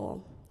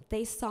invisible.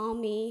 They saw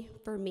me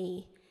for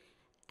me,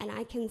 and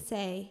I can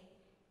say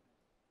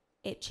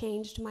it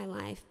changed my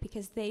life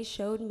because they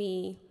showed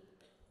me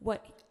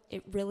what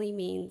it really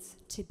means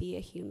to be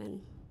a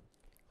human.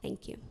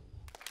 Thank you.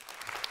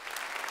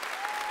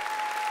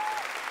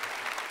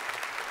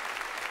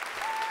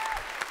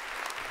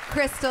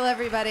 Crystal,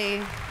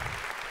 everybody.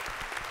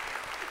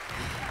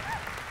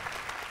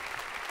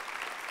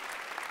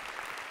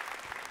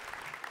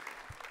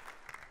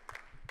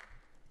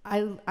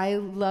 I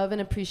love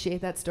and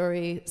appreciate that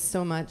story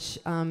so much,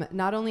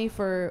 not only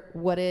for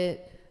what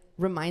it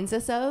reminds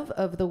us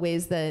of the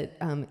ways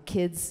that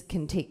kids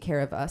can take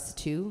care of us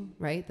too,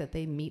 right? That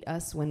they meet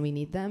us when we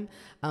need them,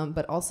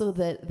 but also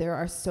that there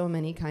are so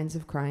many kinds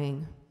of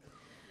crying.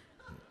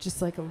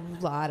 Just like a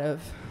lot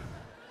of,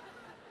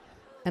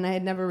 and I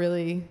had never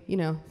really,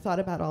 thought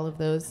about all of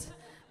those.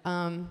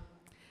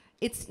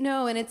 It's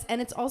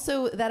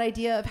also that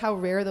idea of how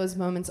rare those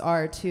moments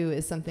are too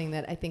is something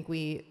that I think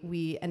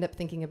we end up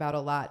thinking about a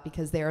lot,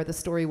 because they are the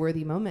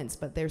story-worthy moments,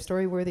 but they're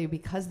story-worthy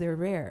because they're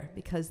rare,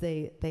 because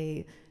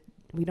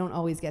we don't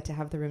always get to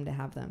have the room to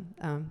have them.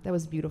 That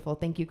was beautiful.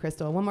 Thank you,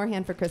 Crystal. One more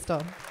hand for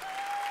Crystal.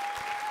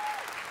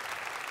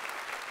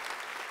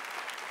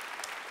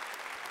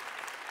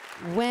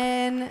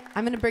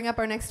 I'm going to bring up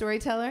our next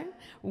storyteller.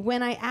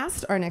 When I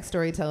asked our next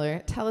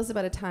storyteller, tell us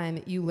about a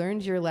time you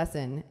learned your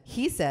lesson,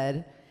 he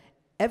said,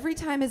 every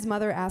time his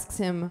mother asks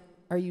him,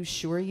 are you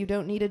sure you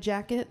don't need a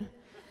jacket?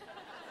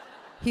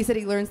 He said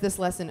he learns this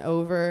lesson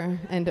over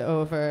and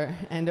over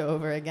and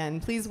over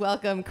again. Please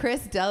welcome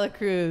Chris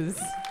Delacruz.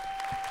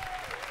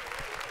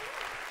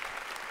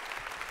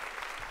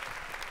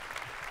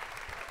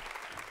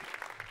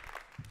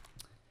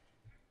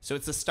 So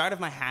it's the start of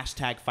my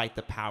hashtag Fight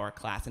the Power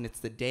class, and it's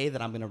the day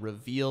that I'm gonna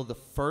reveal the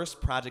first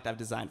project I've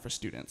designed for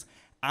students.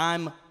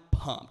 I'm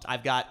pumped.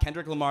 I've got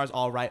Kendrick Lamar's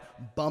All Right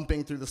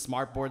bumping through the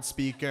smartboard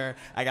speaker.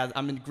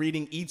 I'm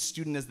greeting each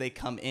student as they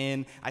come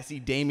in. I see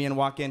Damien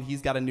walk in.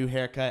 He's got a new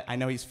haircut. I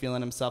know he's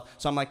feeling himself.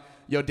 So I'm like,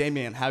 yo,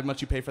 Damien, how much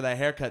you pay for that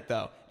haircut,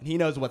 though? And he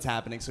knows what's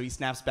happening, so he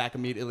snaps back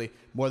immediately.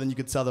 More than you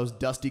could sell those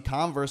dusty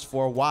Converse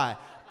for. Why?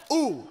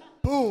 Ooh.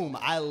 Boom,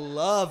 I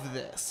love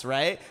this,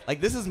 right? Like,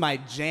 this is my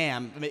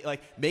jam.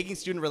 Like, making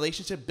student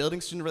relationships,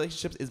 building student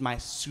relationships is my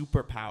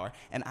superpower.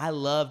 And I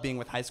love being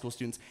with high school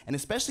students, and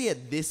especially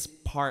at this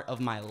part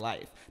of my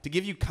life. To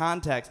give you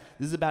context,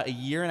 this is about a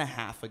year and a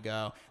half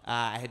ago.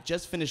 I had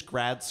just finished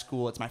grad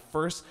school. It's my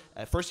first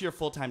year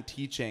full-time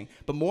teaching.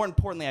 But more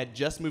importantly, I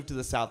just moved to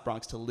the South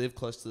Bronx to live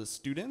close to the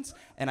students.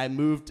 And I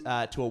moved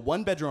to a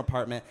one-bedroom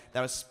apartment that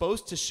I was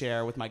supposed to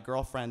share with my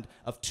girlfriend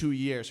of 2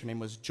 years. Her name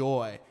was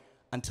Joy.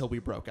 Until we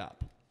broke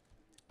up.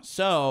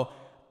 So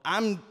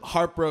I'm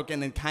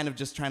heartbroken and kind of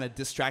just trying to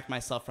distract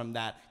myself from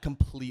that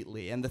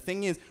completely. And the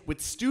thing is,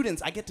 with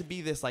students, I get to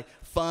be this like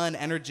fun,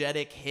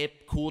 energetic,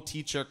 hip, cool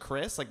teacher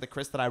Chris, like the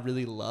Chris that I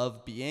really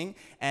love being.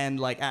 And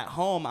like at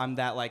home, I'm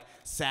that like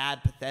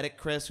sad, pathetic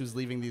Chris who's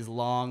leaving these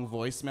long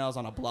voicemails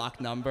on a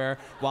block number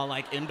while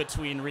like in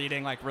between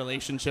reading like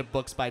relationship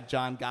books by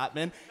John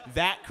Gottman.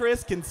 That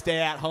Chris can stay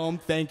at home,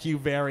 thank you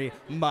very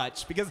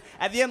much. Because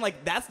at the end,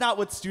 like that's not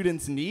what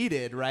students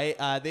needed, right?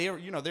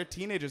 They're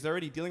teenagers, they're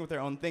already dealing with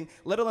their own thing,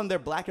 let alone they're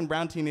black and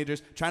brown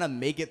teenagers trying to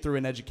make it through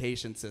an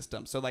education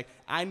system. So like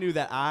I knew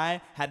that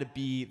I had to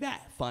be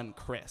that fun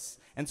Chris.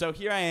 And so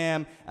here I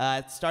am,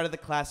 at the start of the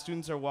class,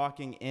 students are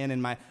walking in,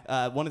 and one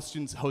of the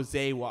students,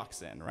 Jose,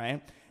 walks in,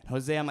 right? And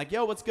Jose, I'm like,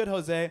 yo, what's good,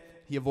 Jose?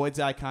 He avoids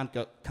eye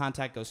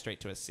contact, goes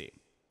straight to his seat.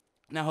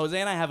 Now, Jose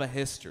and I have a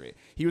history.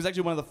 He was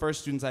actually one of the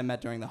first students I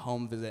met during the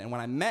home visit, and when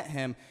I met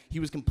him,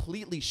 he was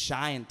completely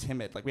shy and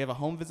timid. Like, we have a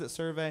home visit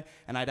survey,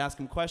 and I'd ask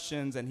him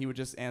questions, and he would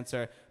just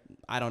answer,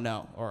 I don't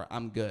know, or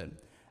I'm good.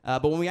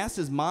 But when we asked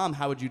his mom,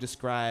 how would you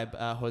describe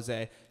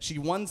Jose, she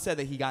once said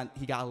that he got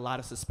a lot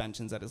of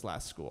suspensions at his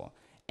last school,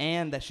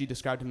 and that she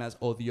described him as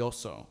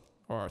odioso,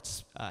 or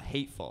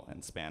hateful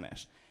in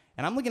Spanish.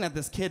 And I'm looking at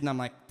this kid, and I'm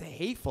like, the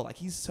hateful, like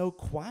he's so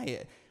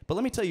quiet. But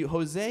let me tell you,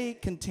 Jose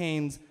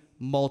contains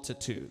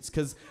multitudes,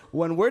 because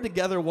when we're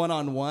together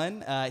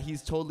one-on-one,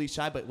 he's totally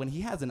shy, but when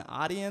he has an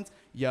audience,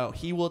 yo,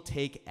 he will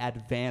take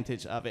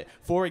advantage of it.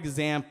 For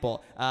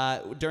example,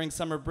 during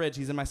summer bridge,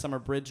 he's in my summer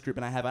bridge group,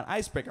 and I have an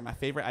icebreaker, my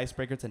favorite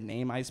icebreaker. It's a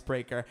name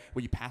icebreaker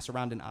where you pass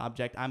around an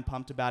object. I'm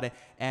pumped about it,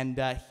 and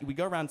we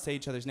go around and say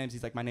each other's names.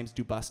 He's like, my name's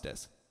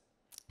Dubustus.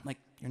 I'm like,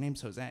 your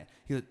name's Jose.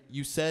 He's like,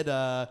 you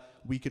said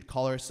we could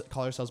call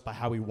ourselves by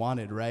how we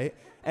wanted, right?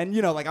 And,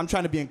 you know, like, I'm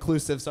trying to be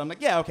inclusive, so I'm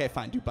like, yeah, okay,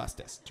 fine,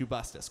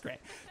 Dubustus, great.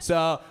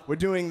 So we're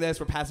doing this,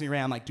 we're passing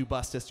around, like,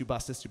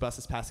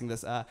 Dubustus, passing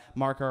this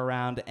marker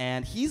around,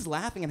 and he's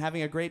laughing and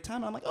having a great time.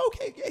 And I'm like,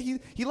 okay, yeah,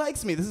 he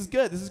likes me, this is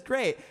good, this is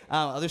great.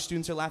 Other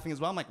students are laughing as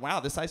well. I'm like,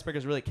 wow, this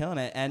icebreaker's really killing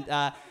it.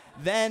 And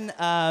then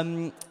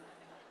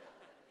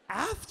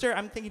after,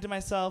 I'm thinking to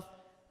myself,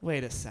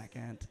 wait a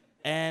second.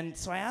 And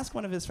so I asked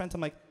one of his friends,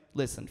 I'm like,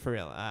 listen, for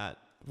real,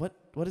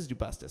 what does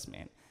Dubustus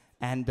mean?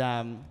 And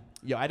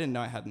I didn't know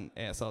I had an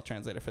ASL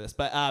translator for this,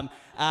 but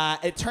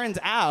it turns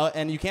out,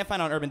 and you can't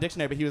find it on Urban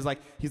Dictionary, but he's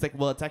like,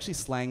 well, it's actually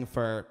slang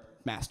for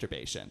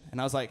masturbation. And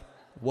I was like,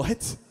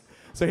 what?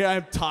 So here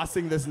I'm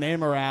tossing this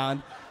name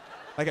around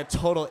like a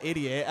total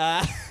idiot.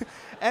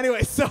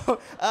 Anyway,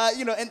 so,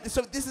 and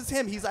so this is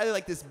him. He's either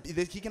like this,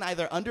 he can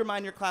either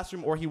undermine your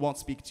classroom or he won't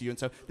speak to you. And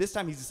so this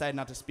time he's decided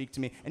not to speak to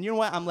me. And you know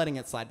what? I'm letting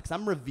it slide because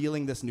I'm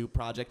revealing this new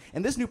project.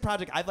 And this new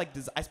project,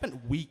 I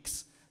spent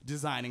weeks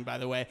designing, by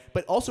the way,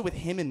 but also with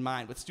him in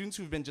mind, with students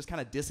who've been just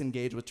kind of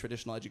disengaged with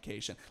traditional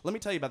education. Let me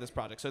tell you about this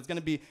project. So it's going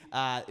to be,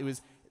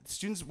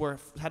 students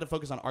had to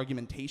focus on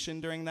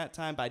argumentation during that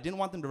time, but I didn't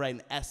want them to write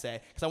an essay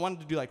because I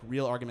wanted to do like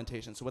real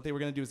argumentation. So what they were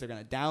going to do is they're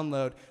going to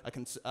download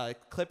a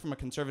clip from a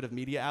conservative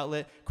media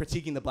outlet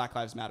critiquing the Black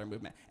Lives Matter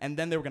movement. And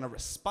then they were going to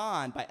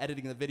respond by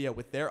editing the video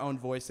with their own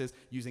voices,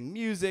 using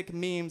music,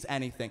 memes,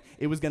 anything.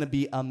 It was going to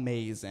be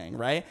amazing,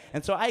 right?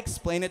 And so I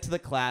explain it to the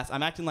class.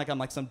 I'm acting like I'm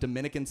like some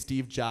Dominican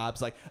Steve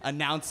Jobs, like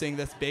announcing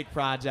this big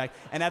project.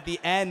 And at the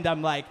end,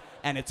 I'm like,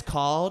 and it's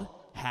called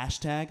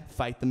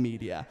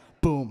 #FightTheMedia.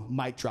 Boom,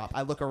 mic drop.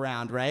 I look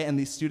around, right? And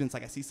these students,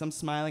 like I see some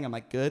smiling. I'm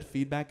like, good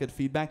feedback.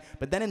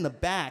 But then in the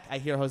back, I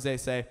hear Jose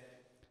say,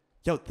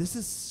 yo, this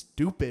is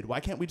stupid. Why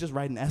can't we just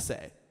write an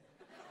essay?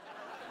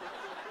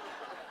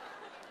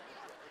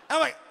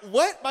 I'm like,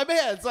 what? My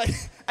man, it's like,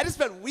 I just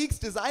spent weeks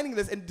designing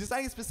this and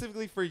designing it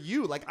specifically for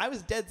you. Like, I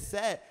was dead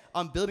set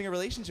on building a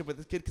relationship with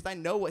this kid because I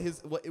know what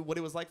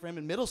it was like for him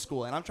in middle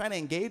school, and I'm trying to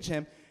engage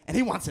him, and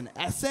he wants an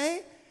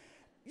essay?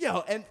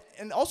 And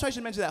and also I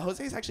should mention that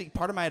Jose is actually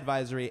part of my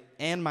advisory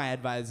and my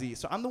advisee.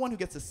 So I'm the one who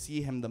gets to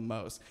see him the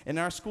most. In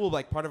our school,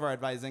 like part of our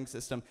advising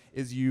system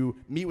is you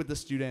meet with the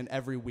student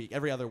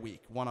every other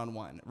week,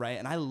 one-on-one, right?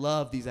 And I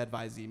love these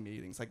advisee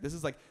meetings. Like this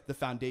is like the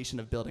foundation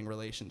of building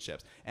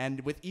relationships.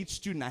 And with each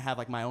student, I have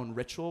like my own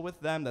ritual with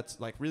them that's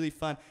like really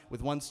fun.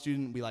 With one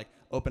student, we like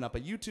open up a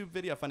YouTube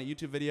video, find a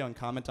YouTube video and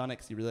comment on it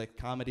because you really like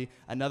comedy.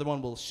 Another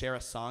one will share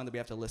a song that we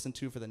have to listen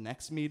to for the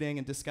next meeting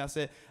and discuss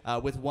it.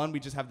 With one, we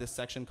just have this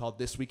section called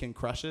This Week in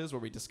Crushes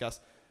where we discuss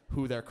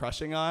who they're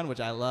crushing on,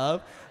 which I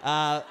love.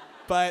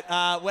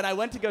 But when I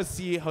went to go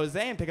see Jose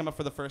and pick him up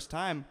for the first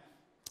time,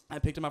 I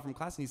picked him up from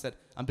class and he said,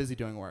 I'm busy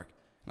doing work.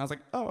 And I was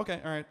like, oh,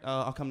 okay, all right,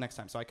 I'll come next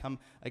time. So I come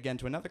again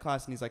to another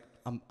class and he's like,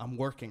 I'm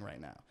working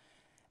right now.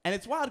 And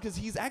it's wild because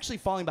he's actually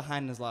falling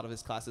behind in a lot of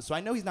his classes. So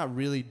I know he's not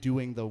really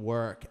doing the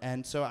work.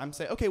 And so I'm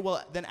saying, okay,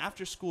 well, then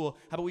after school,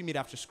 how about we meet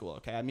after school?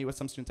 Okay, I meet with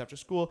some students after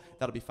school.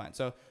 That'll be fine.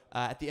 So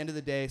at the end of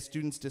the day,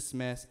 students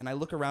dismiss. And I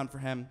look around for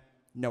him,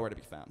 nowhere to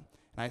be found.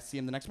 And I see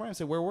him the next morning. I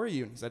say, where were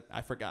you? And he said,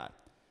 I forgot.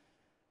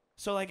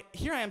 So like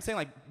here I am saying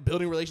like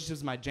building relationships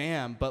is my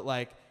jam, but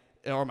like,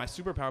 or my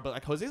superpower, but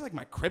like Jose's like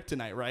my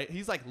kryptonite, right?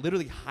 He's like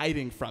literally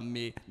hiding from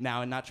me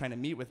now and not trying to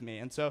meet with me.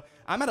 And so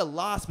I'm at a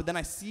loss, but then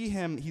I see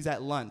him, he's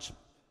at lunch.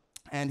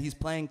 And he's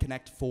playing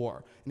Connect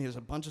 4, and there's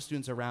a bunch of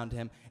students around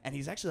him, and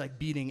he's actually like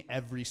beating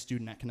every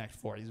student at Connect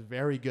 4. He's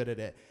very good at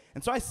it.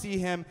 And so I see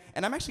him,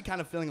 and I'm actually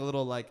kind of feeling a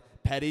little like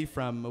petty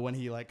from when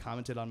he like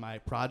commented on my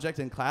project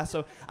in class.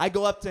 So I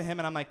go up to him,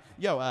 and I'm like,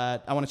 yo, I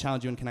want to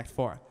challenge you in Connect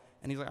 4.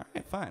 And he's like, all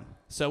right, fine.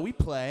 So we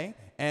play,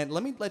 and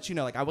let me let you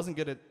know, like I wasn't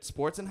good at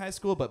sports in high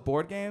school, but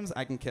board games,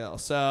 I can kill.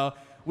 So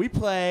we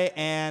play,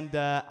 and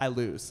I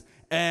lose.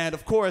 And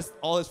of course,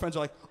 all his friends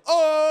are like,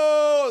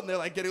 oh, and they're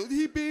like,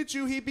 he beat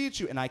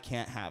you, and I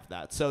can't have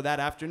that. So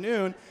that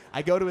afternoon,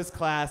 I go to his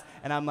class,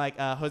 and I'm like,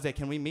 Jose,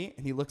 can we meet?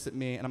 And he looks at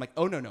me, and I'm like,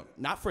 oh, no,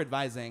 not for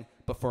advising,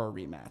 but for a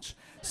rematch.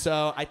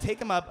 So I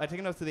take him up to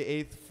the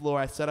 8th floor,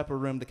 I set up a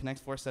room, the Connect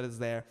 4 set is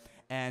there,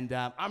 and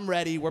I'm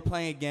ready, we're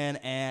playing again,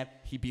 and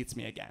he beats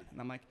me again. And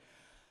I'm like,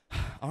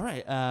 all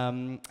right, how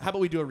about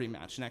we do a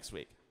rematch next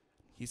week?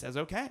 He says,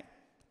 okay.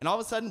 And all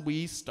of a sudden,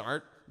 we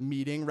start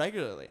meeting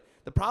regularly.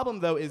 The problem,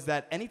 though, is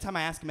that anytime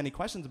I ask him any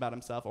questions about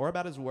himself or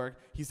about his work,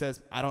 he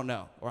says, I don't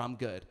know, or I'm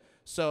good.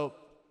 So,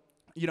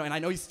 you know, and I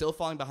know he's still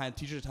falling behind.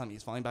 Teachers are telling me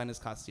he's falling behind his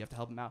classes. You have to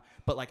help him out.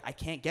 But, like, I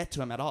can't get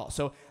to him at all.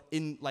 So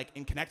in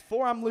Connect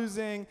 4, I'm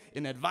losing.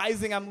 In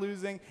advising, I'm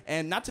losing.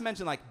 And not to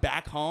mention, like,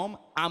 back home,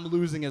 I'm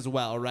losing as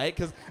well, right?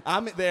 Because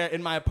I'm there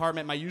in my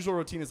apartment. My usual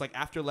routine is, like,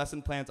 after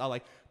lesson plans, I'll,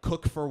 like,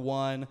 cook for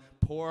one,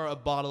 pour a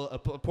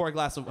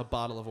glass of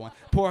wine.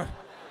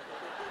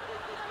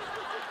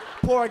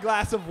 Pour a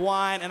glass of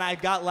wine, and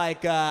I've got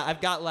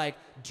like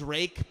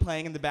Drake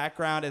playing in the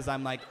background as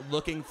I'm like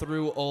looking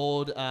through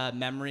old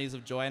memories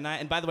of Joy and I.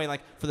 And by the way, like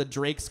for the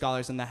Drake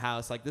scholars in the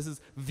house, like this is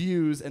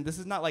views, and this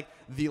is not like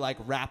the like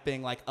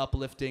rapping, like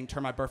uplifting,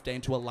 turn my birthday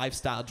into a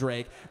lifestyle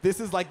Drake. This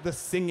is like the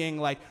singing,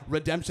 like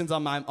redemption's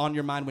on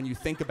your mind when you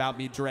think about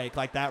me, Drake,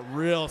 like that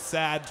real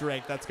sad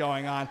Drake that's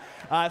going on.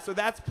 So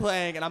that's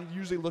playing, and I'm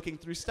usually looking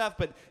through stuff.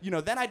 But you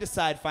know, then I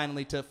decide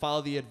finally to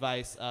follow the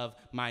advice of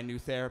my new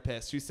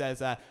therapist, who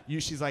says,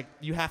 she's like,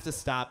 you have to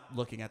stop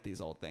looking at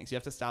these old things. You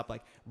have to stop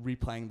like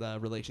replaying the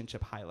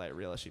relationship highlight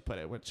reel, as she put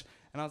it.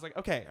 And I was like,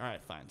 okay, all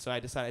right, fine. So I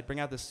decided I'd bring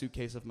out this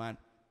suitcase of mine,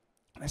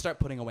 and I start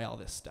putting away all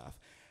this stuff.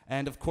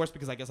 And of course,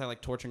 because I guess I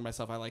like torturing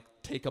myself, I like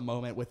take a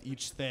moment with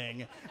each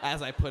thing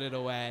as I put it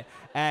away.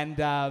 And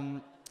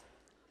then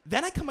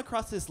I come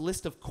across this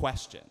list of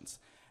questions.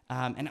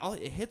 And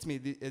it hits me,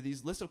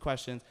 these list of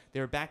questions, they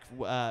were back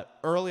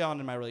early on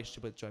in my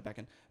relationship with Joy, back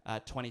in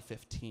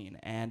 2015.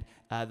 And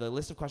the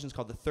list of questions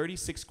called the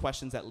 36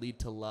 Questions That Lead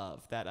to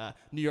Love that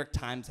New York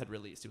Times had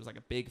released. It was like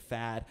a big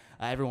fad.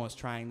 Everyone was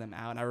trying them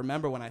out. And I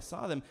remember when I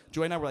saw them,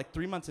 Joy and I were like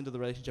 3 months into the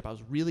relationship. I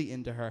was really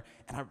into her,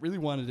 and I really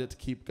wanted it to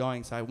keep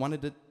going. So I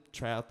wanted to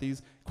try out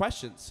these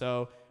questions.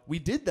 So we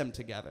did them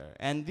together.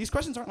 And these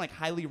questions aren't like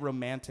highly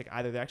romantic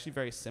either. They're actually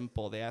very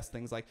simple. They ask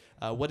things like,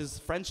 what does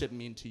friendship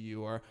mean to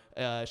you? Or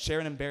share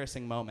an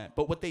embarrassing moment.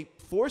 But what they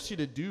force you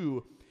to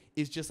do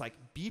is just like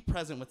be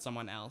present with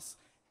someone else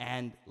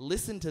and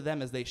listen to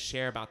them as they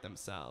share about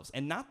themselves.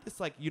 And not this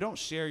like, you don't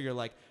share your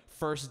like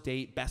first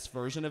date best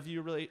version of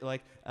you, really,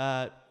 like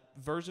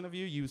version of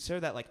you. You share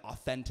that like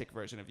authentic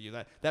version of you,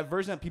 that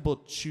version that people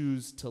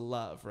choose to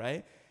love,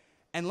 right?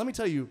 And let me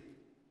tell you,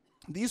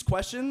 these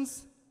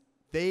questions,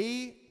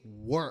 they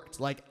worked.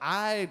 Like,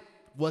 I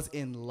was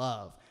in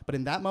love. But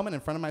in that moment,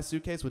 in front of my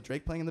suitcase with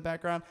Drake playing in the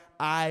background,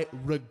 I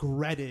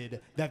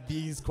regretted that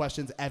these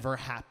questions ever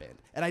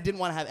happened. And I didn't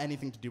want to have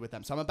anything to do with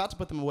them. So I'm about to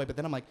put them away, but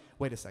then I'm like,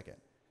 wait a second.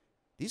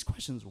 These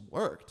questions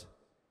worked.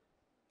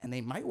 And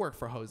they might work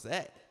for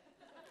Jose.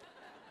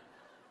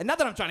 And not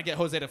that I'm trying to get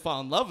Jose to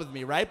fall in love with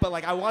me, right? But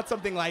like, I want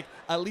something like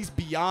at least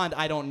beyond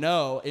I don't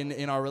know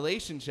in our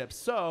relationship.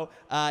 So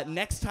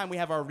next time we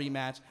have our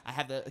rematch, I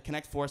have the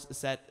Connect 4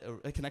 set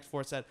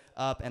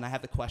up, and I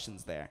have the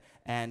questions there.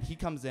 And he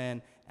comes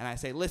in, and I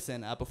say,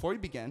 listen, before we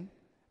begin,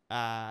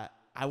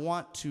 I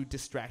want to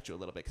distract you a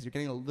little bit because you're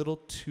getting a little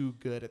too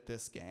good at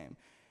this game.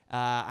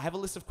 I have a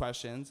list of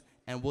questions,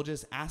 and we'll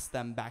just ask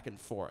them back and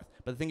forth.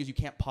 But the thing is, you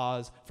can't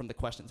pause from the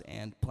questions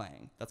and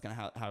playing. That's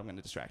how I'm going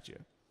to distract you.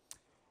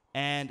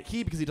 And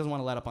he, because he doesn't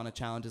want to let up on a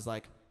challenge, is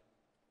like,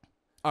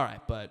 all right,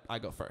 but I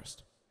go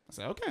first. I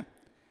say, okay.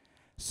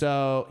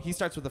 So he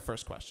starts with the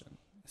first question.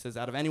 He says,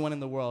 out of anyone in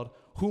the world,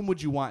 whom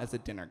would you want as a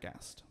dinner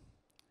guest?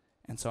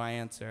 And so I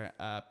answer,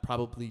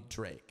 probably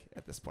Drake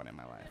at this point in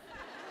my life.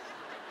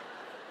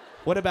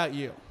 What about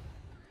you?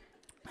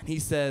 And he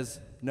says,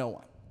 no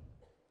one.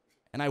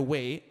 And I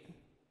wait,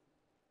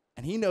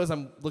 and he knows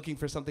I'm looking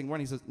for something more,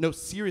 and he says, no,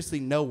 seriously,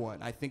 no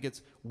one. I think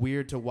it's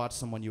weird to watch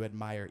someone you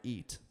admire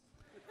eat.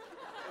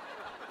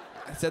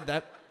 I said,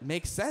 that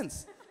makes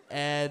sense.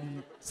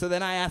 And so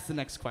then I asked the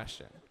next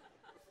question.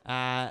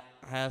 I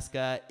ask,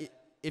 do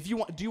you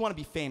want to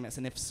be famous,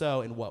 and if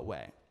so, in what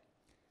way?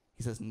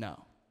 He says,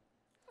 no.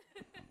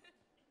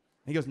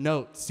 He goes,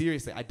 no,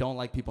 seriously, I don't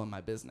like people in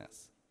my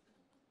business.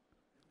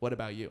 What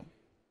about you?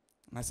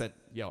 And I said,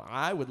 yo,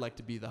 I would like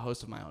to be the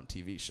host of my own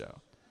TV show.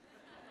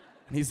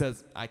 And he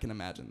says, I can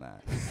imagine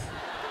that.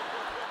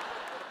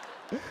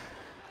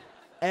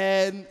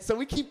 And so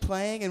we keep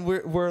playing, and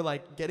we're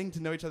like getting to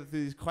know each other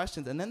through these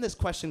questions. And then this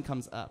question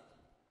comes up.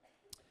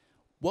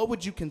 What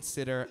would you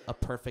consider a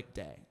perfect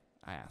day?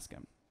 I ask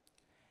him.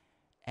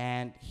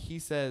 And he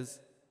says,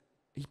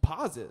 he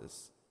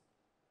pauses.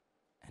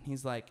 And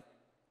he's like,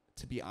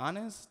 to be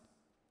honest,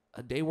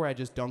 a day where I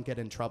just don't get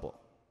in trouble.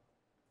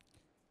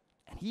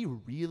 And he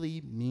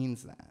really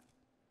means that.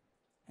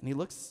 And he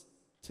looks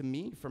to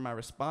me for my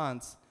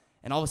response,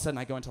 and all of a sudden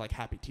I go into like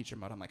happy teacher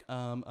mode. I'm like,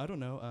 I don't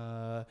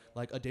know,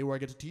 like a day where I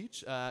get to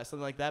teach,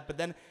 something like that. But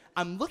then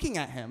I'm looking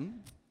at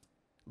him,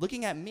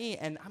 looking at me,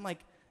 and I'm like,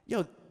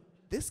 yo,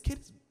 this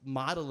kid's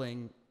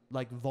modeling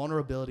like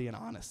vulnerability and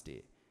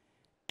honesty.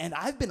 And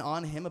I've been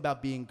on him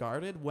about being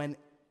guarded when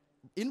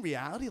in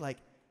reality, like,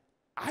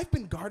 I've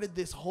been guarded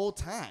this whole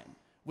time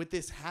with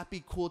this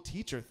happy, cool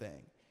teacher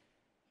thing.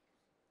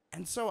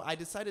 And so I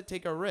decided to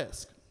take a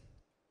risk.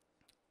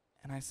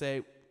 And I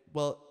say,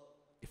 well,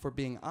 if we're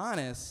being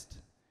honest,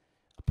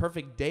 a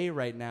perfect day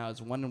right now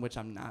is one in which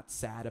I'm not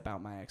sad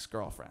about my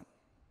ex-girlfriend.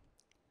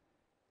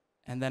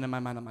 And then in my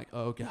mind, I'm like,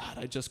 oh, God,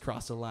 I just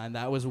crossed a line.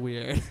 That was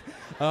weird.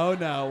 Oh,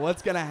 no,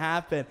 what's going to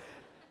happen?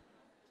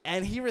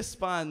 And he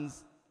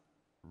responds,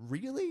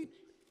 really?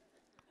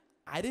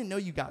 I didn't know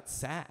you got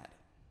sad.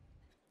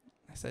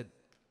 I said,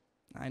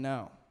 I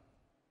know.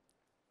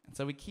 And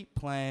so we keep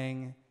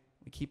playing.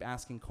 We keep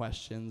asking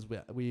questions.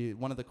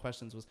 One of the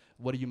questions was,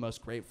 what are you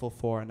most grateful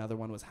for? Another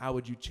one was, how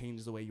would you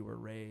change the way you were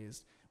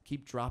raised? We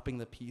keep dropping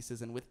the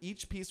pieces. And with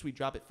each piece we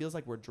drop, it feels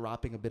like we're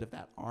dropping a bit of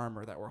that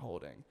armor that we're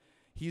holding.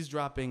 He's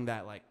dropping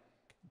that like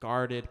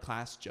guarded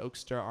class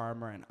jokester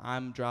armor, and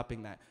I'm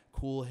dropping that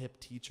cool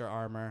hip teacher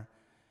armor.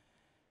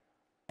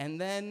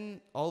 And then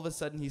all of a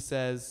sudden he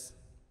says,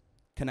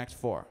 Connect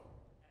 4.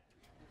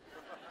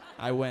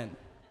 I win.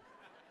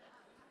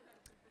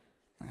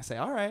 I say,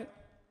 all right.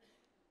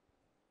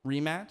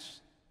 Rematch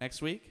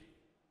next week?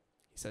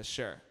 He says,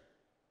 sure.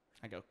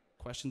 I go,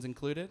 questions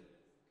included?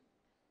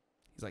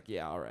 He's like,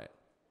 yeah, all right.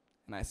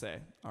 And I say,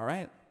 all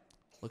right.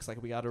 Looks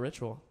like we got a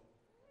ritual.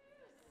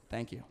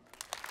 Thank you.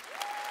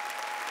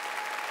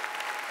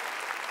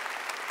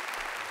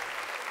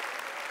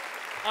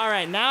 All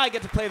right, now I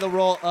get to play the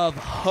role of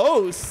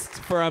host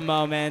for a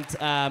moment.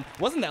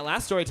 Wasn't that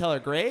last storyteller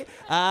great?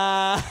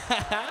 But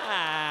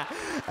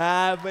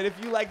if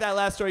you like that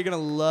last story, you're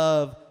going to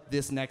love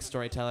this next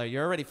storyteller.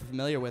 You're already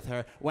familiar with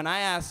her. When I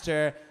asked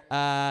her,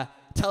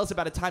 tell us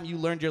about a time you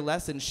learned your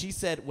lesson, she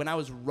said, when I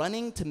was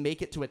running to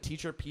make it to a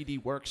teacher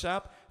PD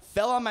workshop,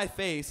 fell on my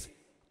face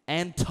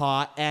and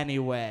taught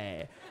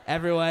anyway.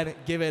 Everyone,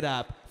 give it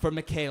up for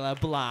Michaela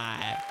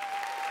Bly.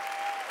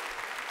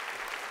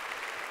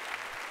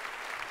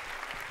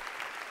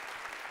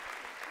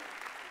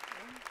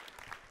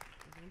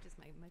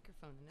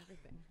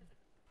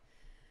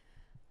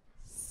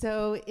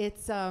 So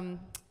it's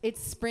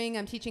spring.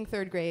 I'm teaching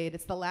 3rd grade.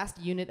 It's the last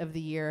unit of the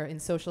year in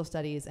social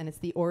studies, and it's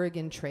the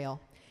Oregon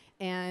Trail.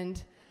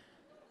 And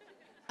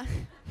a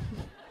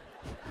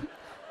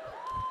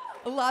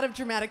lot of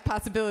dramatic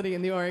possibility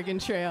in the Oregon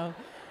Trail.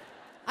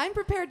 I'm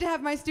prepared to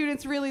have my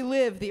students really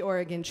live the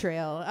Oregon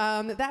Trail.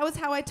 That was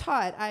how I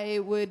taught. I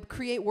would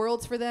create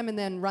worlds for them and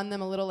then run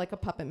them a little like a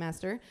puppet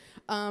master.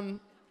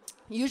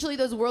 Usually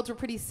those worlds were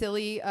pretty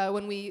silly.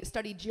 When we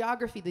studied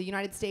geography of the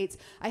United States,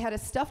 I had a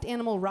stuffed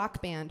animal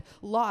rock band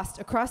lost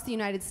across the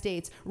United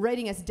States,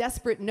 writing us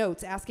desperate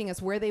notes asking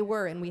us where they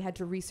were, and we had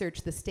to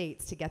research the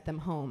states to get them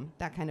home,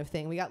 that kind of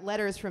thing. We got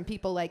letters from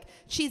people like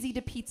Cheesy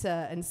to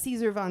Pizza and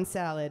Caesar von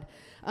Salad.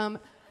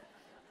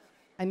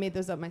 I made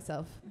those up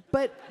myself.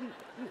 But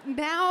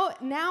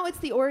now it's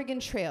the Oregon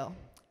Trail.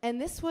 And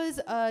this was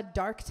a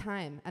dark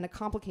time and a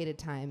complicated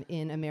time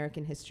in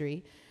American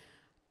history.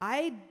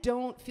 I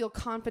don't feel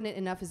confident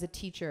enough as a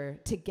teacher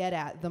to get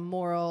at the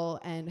moral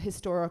and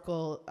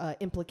historical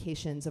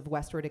implications of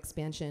westward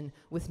expansion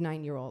with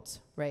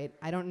 9-year-olds, right?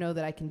 I don't know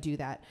that I can do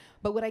that.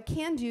 But what I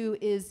can do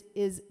is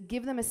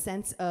give them a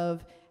sense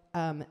of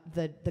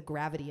the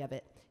gravity of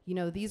it. You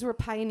know, these were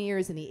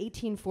pioneers in the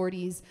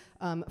 1840s,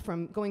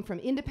 going from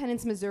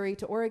Independence, Missouri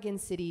to Oregon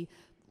City,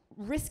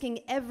 risking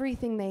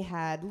everything they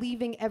had,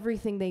 leaving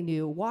everything they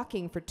knew,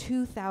 walking for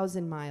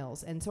 2,000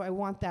 miles. And so I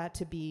want that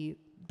to be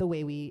the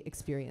way we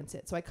experience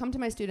it. So I come to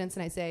my students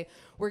and I say,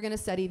 we're going to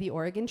study the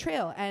Oregon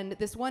Trail. And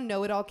this one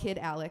know-it-all kid,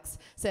 Alex,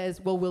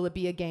 says, well, will it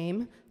be a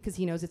game? Because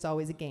he knows it's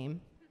always a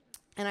game.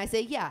 And I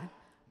say, yeah,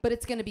 but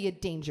it's going to be a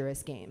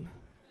dangerous game.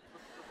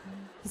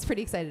 He's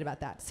pretty excited about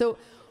that. So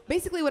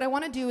basically what I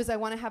want to do is I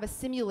want to have a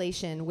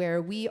simulation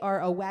where we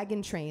are a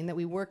wagon train that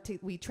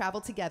we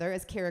travel together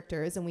as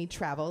characters and we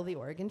travel the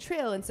Oregon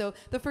Trail. And so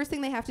the first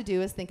thing they have to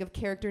do is think of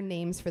character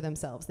names for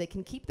themselves. They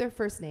can keep their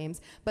first names,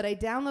 but I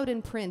download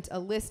and print a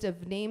list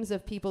of names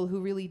of people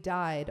who really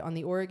died on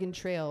the Oregon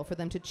Trail for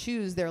them to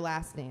choose their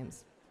last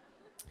names.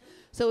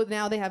 So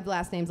now they have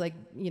last names like,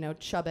 you know,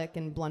 Chubbuck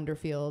and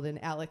Blunderfield, and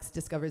Alex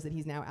discovers that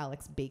he's now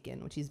Alex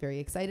Bacon, which he's very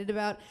excited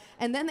about.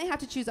 And then they have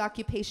to choose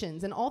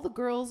occupations, and all the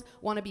girls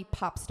want to be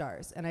pop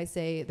stars. And I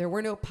say, there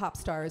were no pop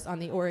stars on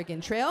the Oregon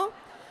Trail.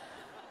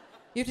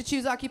 You have to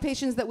choose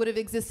occupations that would have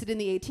existed in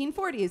the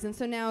 1840s. And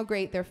so now,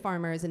 great, they're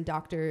farmers and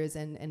doctors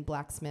and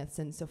blacksmiths,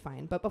 and so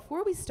fine. But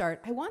before we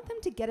start, I want them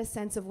to get a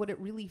sense of what it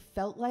really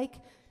felt like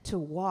to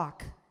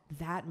walk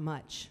that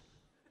much.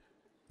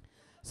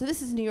 So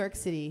this is New York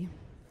City.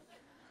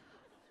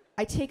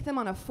 I take them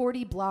on a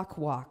 40-block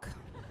walk.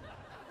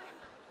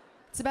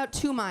 It's about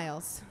 2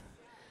 miles.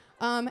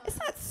 It's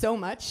not so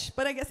much,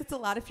 but I guess it's a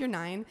lot if you're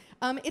 9.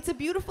 It's a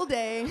beautiful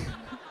day.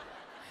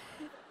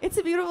 It's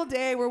a beautiful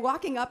day. We're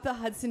walking up the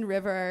Hudson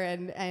River,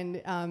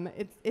 and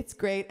it's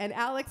great. And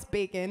Alex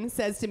Bacon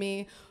says to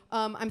me,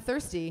 I'm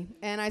thirsty.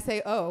 And I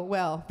say, oh,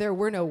 well, there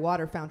were no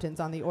water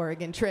fountains on the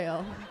Oregon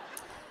Trail.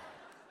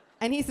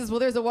 And he says, well,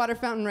 there's a water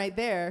fountain right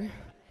there.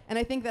 And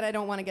I think that I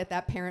don't want to get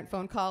that parent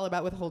phone call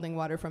about withholding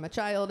water from a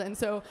child. And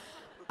so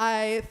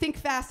I think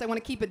fast. I want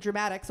to keep it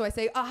dramatic. So I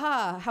say,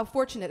 aha, how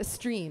fortunate, a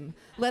stream.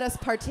 Let us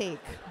partake.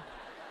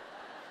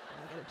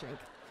 I'll get a drink.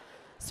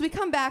 So we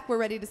come back, we're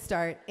ready to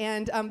start.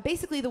 And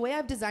basically the way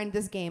I've designed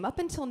this game, up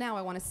until now,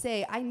 I want to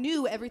say, I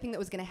knew everything that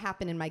was going to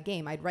happen in my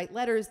game. I'd write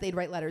letters, they'd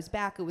write letters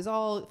back. It was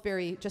all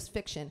very just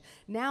fiction.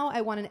 Now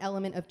I want an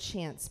element of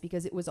chance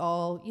because it was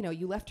all, you know,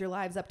 you left your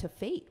lives up to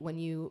fate when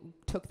you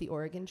took the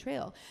Oregon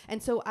Trail.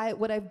 And so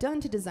what I've done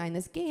to design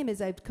this game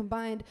is I've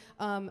combined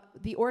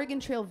the Oregon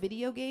Trail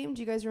video game.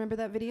 Do you guys remember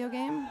that video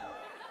game?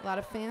 A lot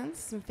of fans,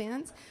 some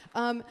fans.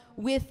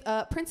 With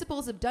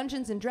Principles of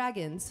Dungeons and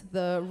Dragons,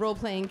 the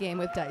role-playing game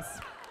with dice.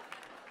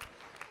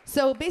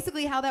 So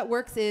basically how that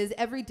works is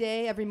every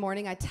day, every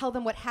morning, I tell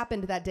them what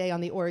happened that day on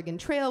the Oregon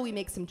Trail. We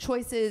make some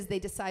choices, they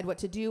decide what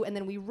to do, and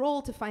then we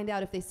roll to find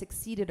out if they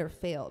succeeded or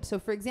failed. So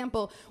for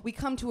example, we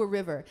come to a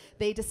river.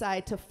 They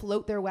decide to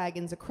float their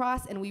wagons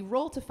across, and we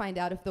roll to find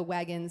out if the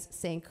wagons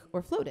sank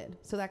or floated.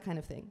 So that kind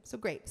of thing. So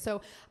great. So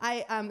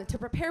to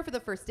prepare for the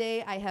first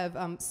day, I have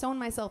sewn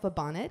myself a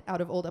bonnet out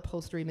of old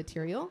upholstery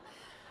material.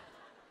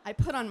 I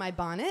put on my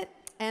bonnet,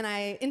 and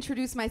I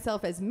introduce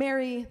myself as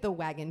Mary, the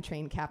wagon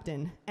train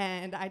captain.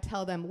 And I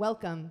tell them,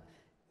 welcome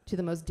to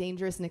the most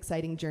dangerous and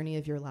exciting journey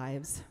of your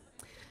lives.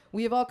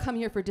 We have all come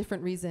here for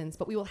different reasons,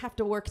 but we will have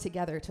to work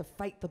together to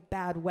fight the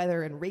bad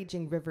weather and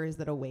raging rivers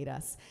that await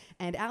us.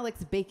 And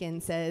Alex Bacon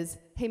says,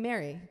 hey,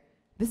 Mary,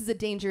 this is a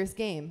dangerous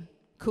game.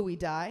 Could we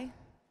die?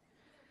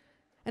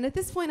 And at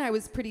this point, I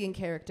was pretty in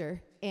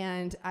character.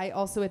 And I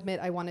also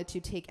admit I wanted to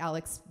take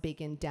Alex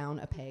Bacon down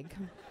a peg.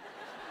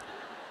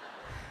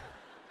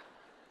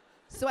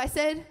 So I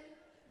said,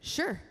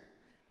 sure.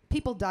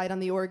 People died on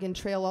the Oregon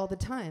Trail all the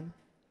time.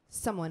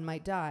 Someone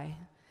might die.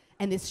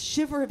 And this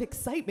shiver of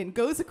excitement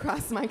goes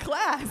across my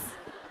class.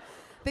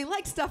 They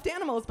like stuffed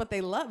animals, but they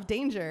love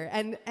danger.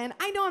 And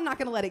I know I'm not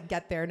going to let it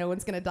get there. No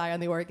one's going to die on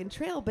the Oregon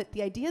Trail. But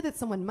the idea that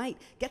someone might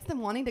gets them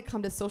wanting to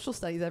come to social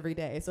studies every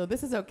day. So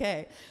this is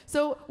okay.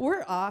 So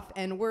we're off,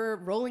 and we're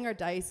rolling our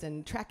dice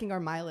and tracking our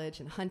mileage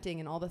and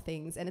hunting and all the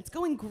things. And it's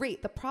going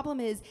great. The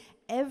problem is,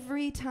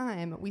 every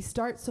time we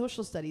start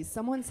social studies,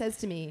 someone says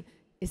to me,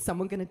 is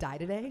someone going to die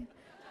today?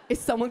 Is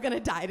someone going to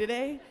die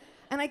today?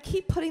 And I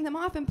keep putting them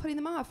off and putting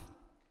them off.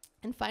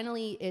 And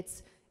finally,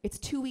 it's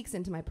 2 weeks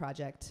into my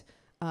project.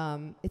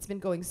 It's been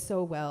going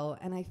so well,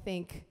 and I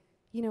think,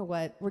 you know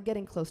what? We're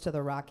getting close to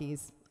the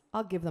Rockies.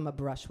 I'll give them a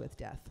brush with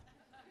death.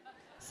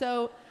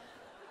 So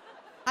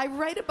I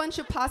write a bunch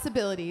of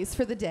possibilities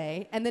for the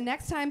day, and the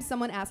next time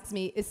someone asks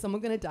me, is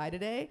someone going to die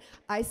today?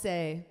 I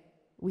say,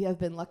 we have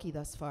been lucky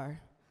thus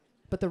far,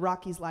 but the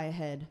Rockies lie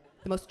ahead,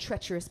 the most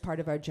treacherous part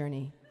of our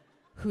journey.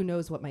 Who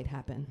knows what might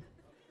happen?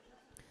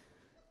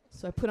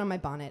 So I put on my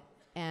bonnet,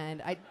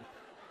 and I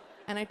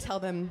tell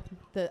them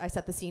that I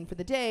set the scene for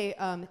the day.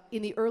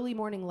 In the early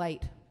morning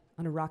light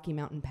on a rocky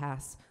mountain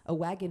pass, a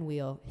wagon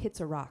wheel hits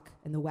a rock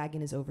and the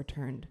wagon is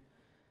overturned.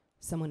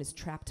 Someone is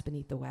trapped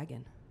beneath the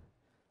wagon.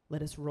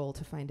 Let us roll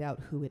to find out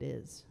who it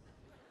is.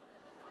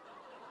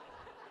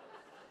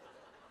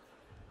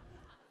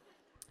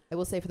 I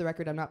will say for the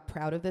record, I'm not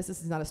proud of this.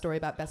 This is not a story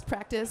about best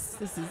practice.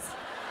 This is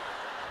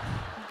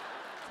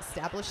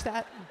establish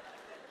that.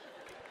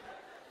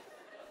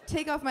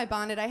 take off my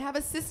bonnet, I have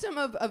a system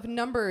of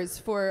numbers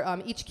for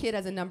each kid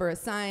has a number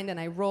assigned, and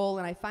I roll,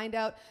 and I find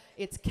out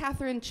it's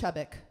Catherine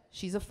Chubbuck.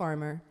 She's a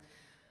farmer.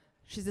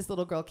 She's this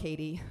little girl,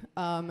 Katie.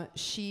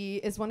 She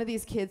is one of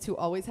these kids who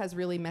always has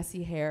really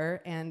messy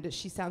hair, and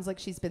she sounds like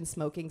she's been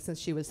smoking since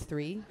she was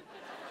 3.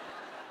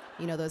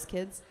 You know those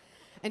kids?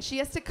 And she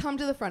has to come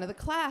to the front of the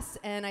class,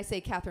 and I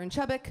say, Catherine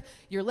Chubbuck,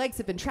 your legs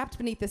have been trapped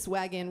beneath this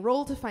wagon.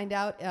 Roll to find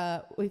out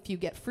if you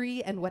get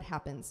free and what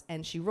happens.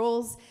 And she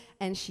rolls,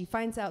 and she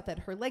finds out that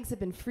her legs have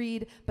been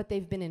freed, but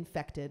they've been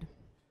infected.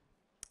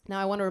 Now,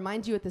 I want to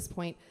remind you at this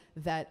point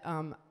that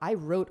I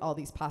wrote all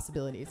these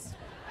possibilities.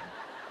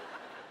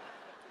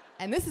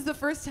 And this is the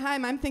first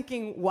time I'm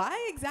thinking,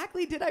 why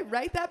exactly did I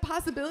write that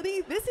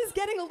possibility? This is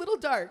getting a little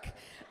dark.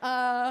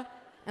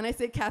 And I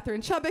say,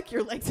 Catherine Chubbuck,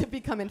 your legs have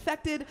become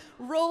infected.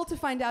 Roll to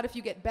find out if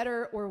you get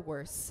better or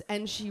worse.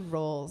 And she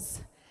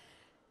rolls.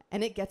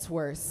 And it gets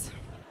worse.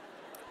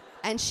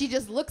 And she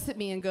just looks at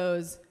me and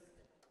goes,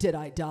 did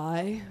I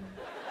die?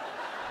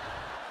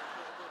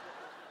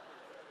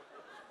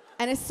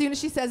 And as soon as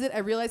she says it, I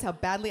realize how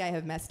badly I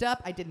have messed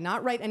up. I did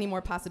not write any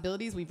more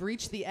possibilities. We've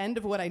reached the end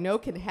of what I know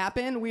can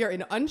happen. We are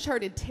in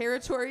uncharted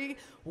territory.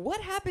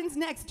 What happens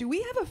next? Do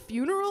we have a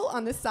funeral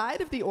on the side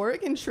of the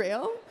Oregon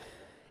Trail?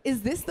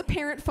 Is this the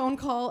parent phone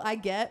call I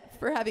get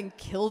for having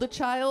killed a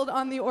child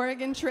on the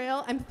Oregon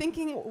Trail? I'm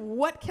thinking,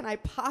 what can I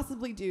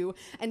possibly do?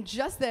 And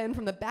just then,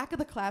 from the back of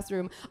the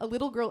classroom, a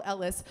little girl,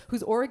 Ellis,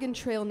 whose Oregon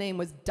Trail name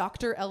was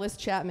Dr. Ellis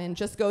Chapman,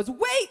 just goes,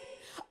 wait,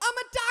 I'm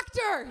a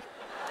doctor!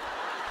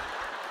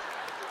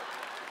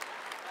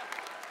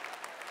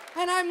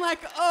 And I'm like,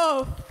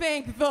 oh,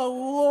 thank the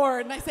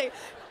Lord. And I say,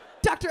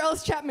 Dr.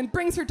 Ellis Chapman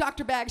brings her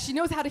doctor bag. She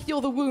knows how to heal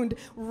the wound.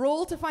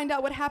 Roll to find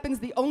out what happens.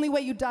 The only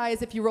way you die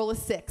is if you roll a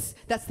 6.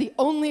 That's the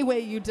only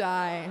way you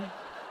die.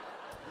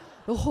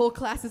 The whole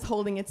class is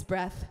holding its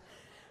breath.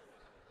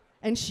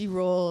 And she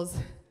rolls.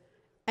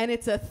 And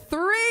it's a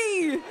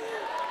 3.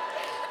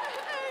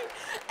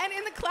 And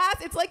in the class,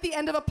 it's like the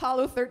end of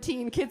Apollo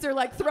 13. Kids are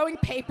like throwing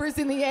papers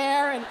in the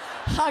air and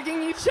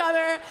hugging each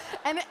other.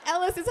 And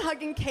Ellis is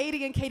hugging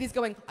Katie, and Katie's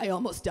going, I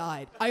almost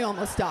died. I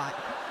almost died.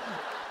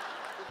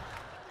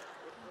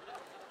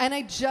 And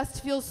I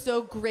just feel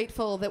so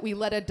grateful that we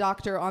let a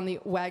doctor on the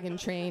wagon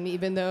train,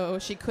 even though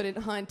she couldn't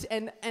hunt.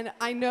 And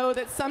I know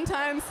that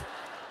sometimes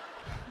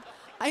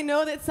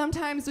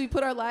we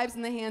put our lives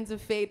in the hands of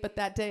fate, but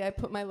that day I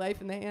put my life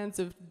in the hands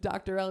of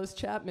Dr. Ellis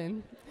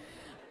Chapman.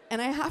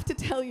 And I have to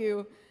tell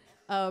you,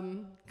 a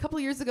couple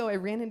years ago, I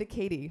ran into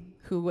Katie,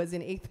 who was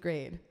in 8th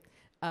grade,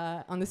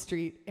 on the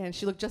street, and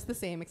she looked just the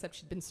same, except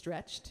she'd been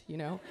stretched, you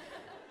know?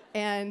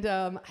 And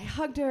I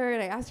hugged her,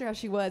 and I asked her how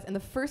she was, and the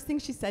first thing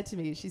she said to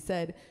me, she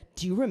said,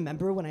 do you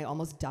remember when I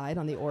almost died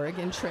on the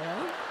Oregon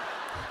Trail?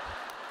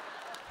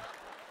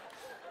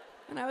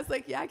 And I was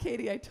like, yeah,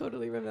 Katie, I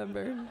totally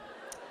remember.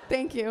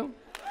 Thank you.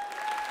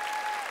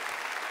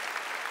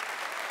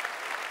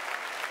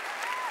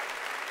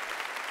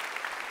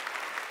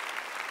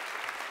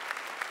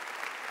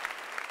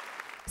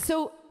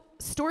 So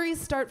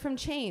stories start from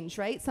change,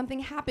 right? Something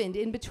happened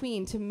in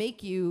between to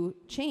make you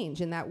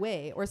change in that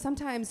way. Or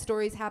sometimes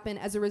stories happen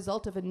as a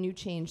result of a new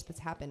change that's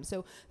happened.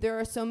 So there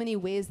are so many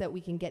ways that we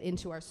can get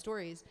into our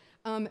stories.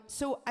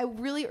 So I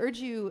really urge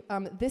you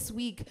this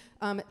week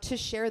to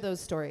share those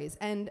stories.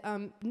 And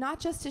not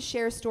just to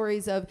share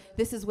stories of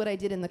this is what I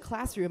did in the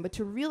classroom, but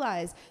to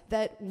realize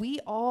that we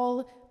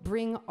all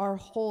bring our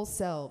whole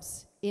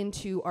selves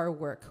into our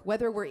work.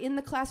 Whether we're in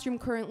the classroom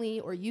currently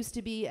or used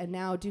to be and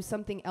now do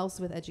something else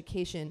with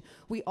education,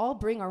 we all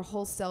bring our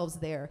whole selves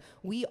there.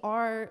 We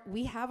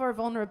have our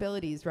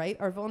vulnerabilities, right?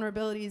 Our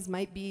vulnerabilities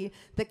might be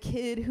the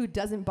kid who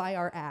doesn't buy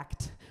our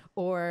act,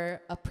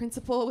 or a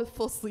principal with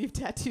full sleeve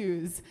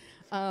tattoos,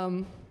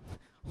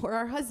 or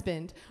our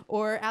husband,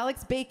 or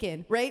Alex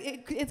Bacon,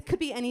 right? It could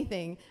be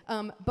anything,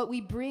 but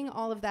we bring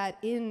all of that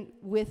in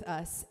with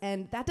us,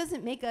 and that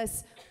doesn't make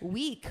us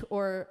weak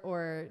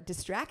or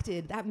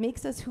distracted. That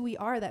makes us who we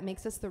are. That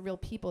makes us the real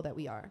people that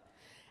we are.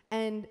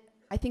 And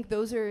I think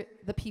those are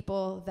the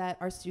people that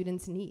our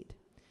students need.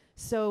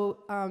 So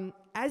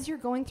as you're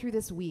going through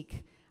this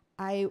week,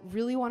 I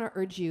really want to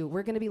urge you,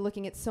 we're going to be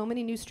looking at so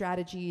many new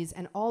strategies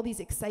and all these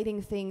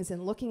exciting things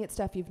and looking at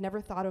stuff you've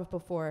never thought of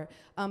before.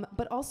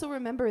 But also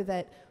remember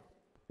that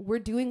we're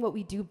doing what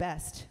we do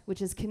best,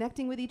 which is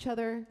connecting with each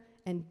other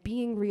and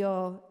being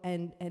real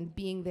and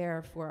being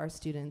there for our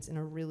students in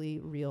a really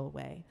real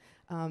way.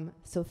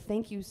 So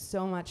thank you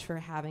so much for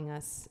having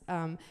us.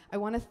 I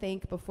want to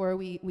thank, before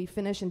we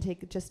finish and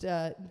take just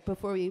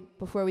before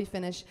we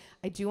finish,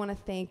 I do want to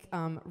thank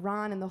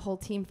Ron and the whole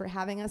team for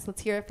having us.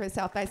 Let's hear it for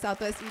South by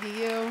Southwest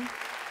EDU.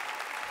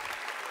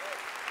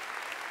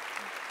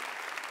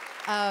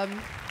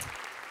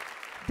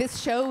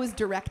 This show was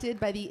directed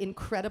by the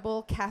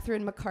incredible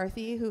Catherine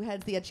McCarthy, who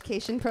heads the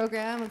education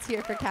program. Let's hear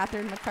it for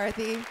Catherine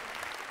McCarthy.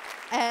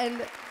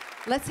 And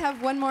let's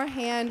have one more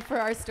hand for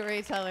our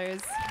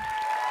storytellers.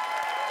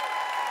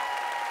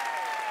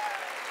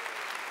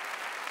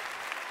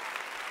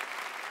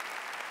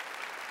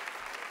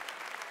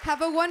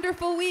 Have a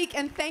wonderful week,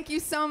 and thank you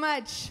so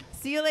much.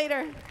 See you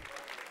later.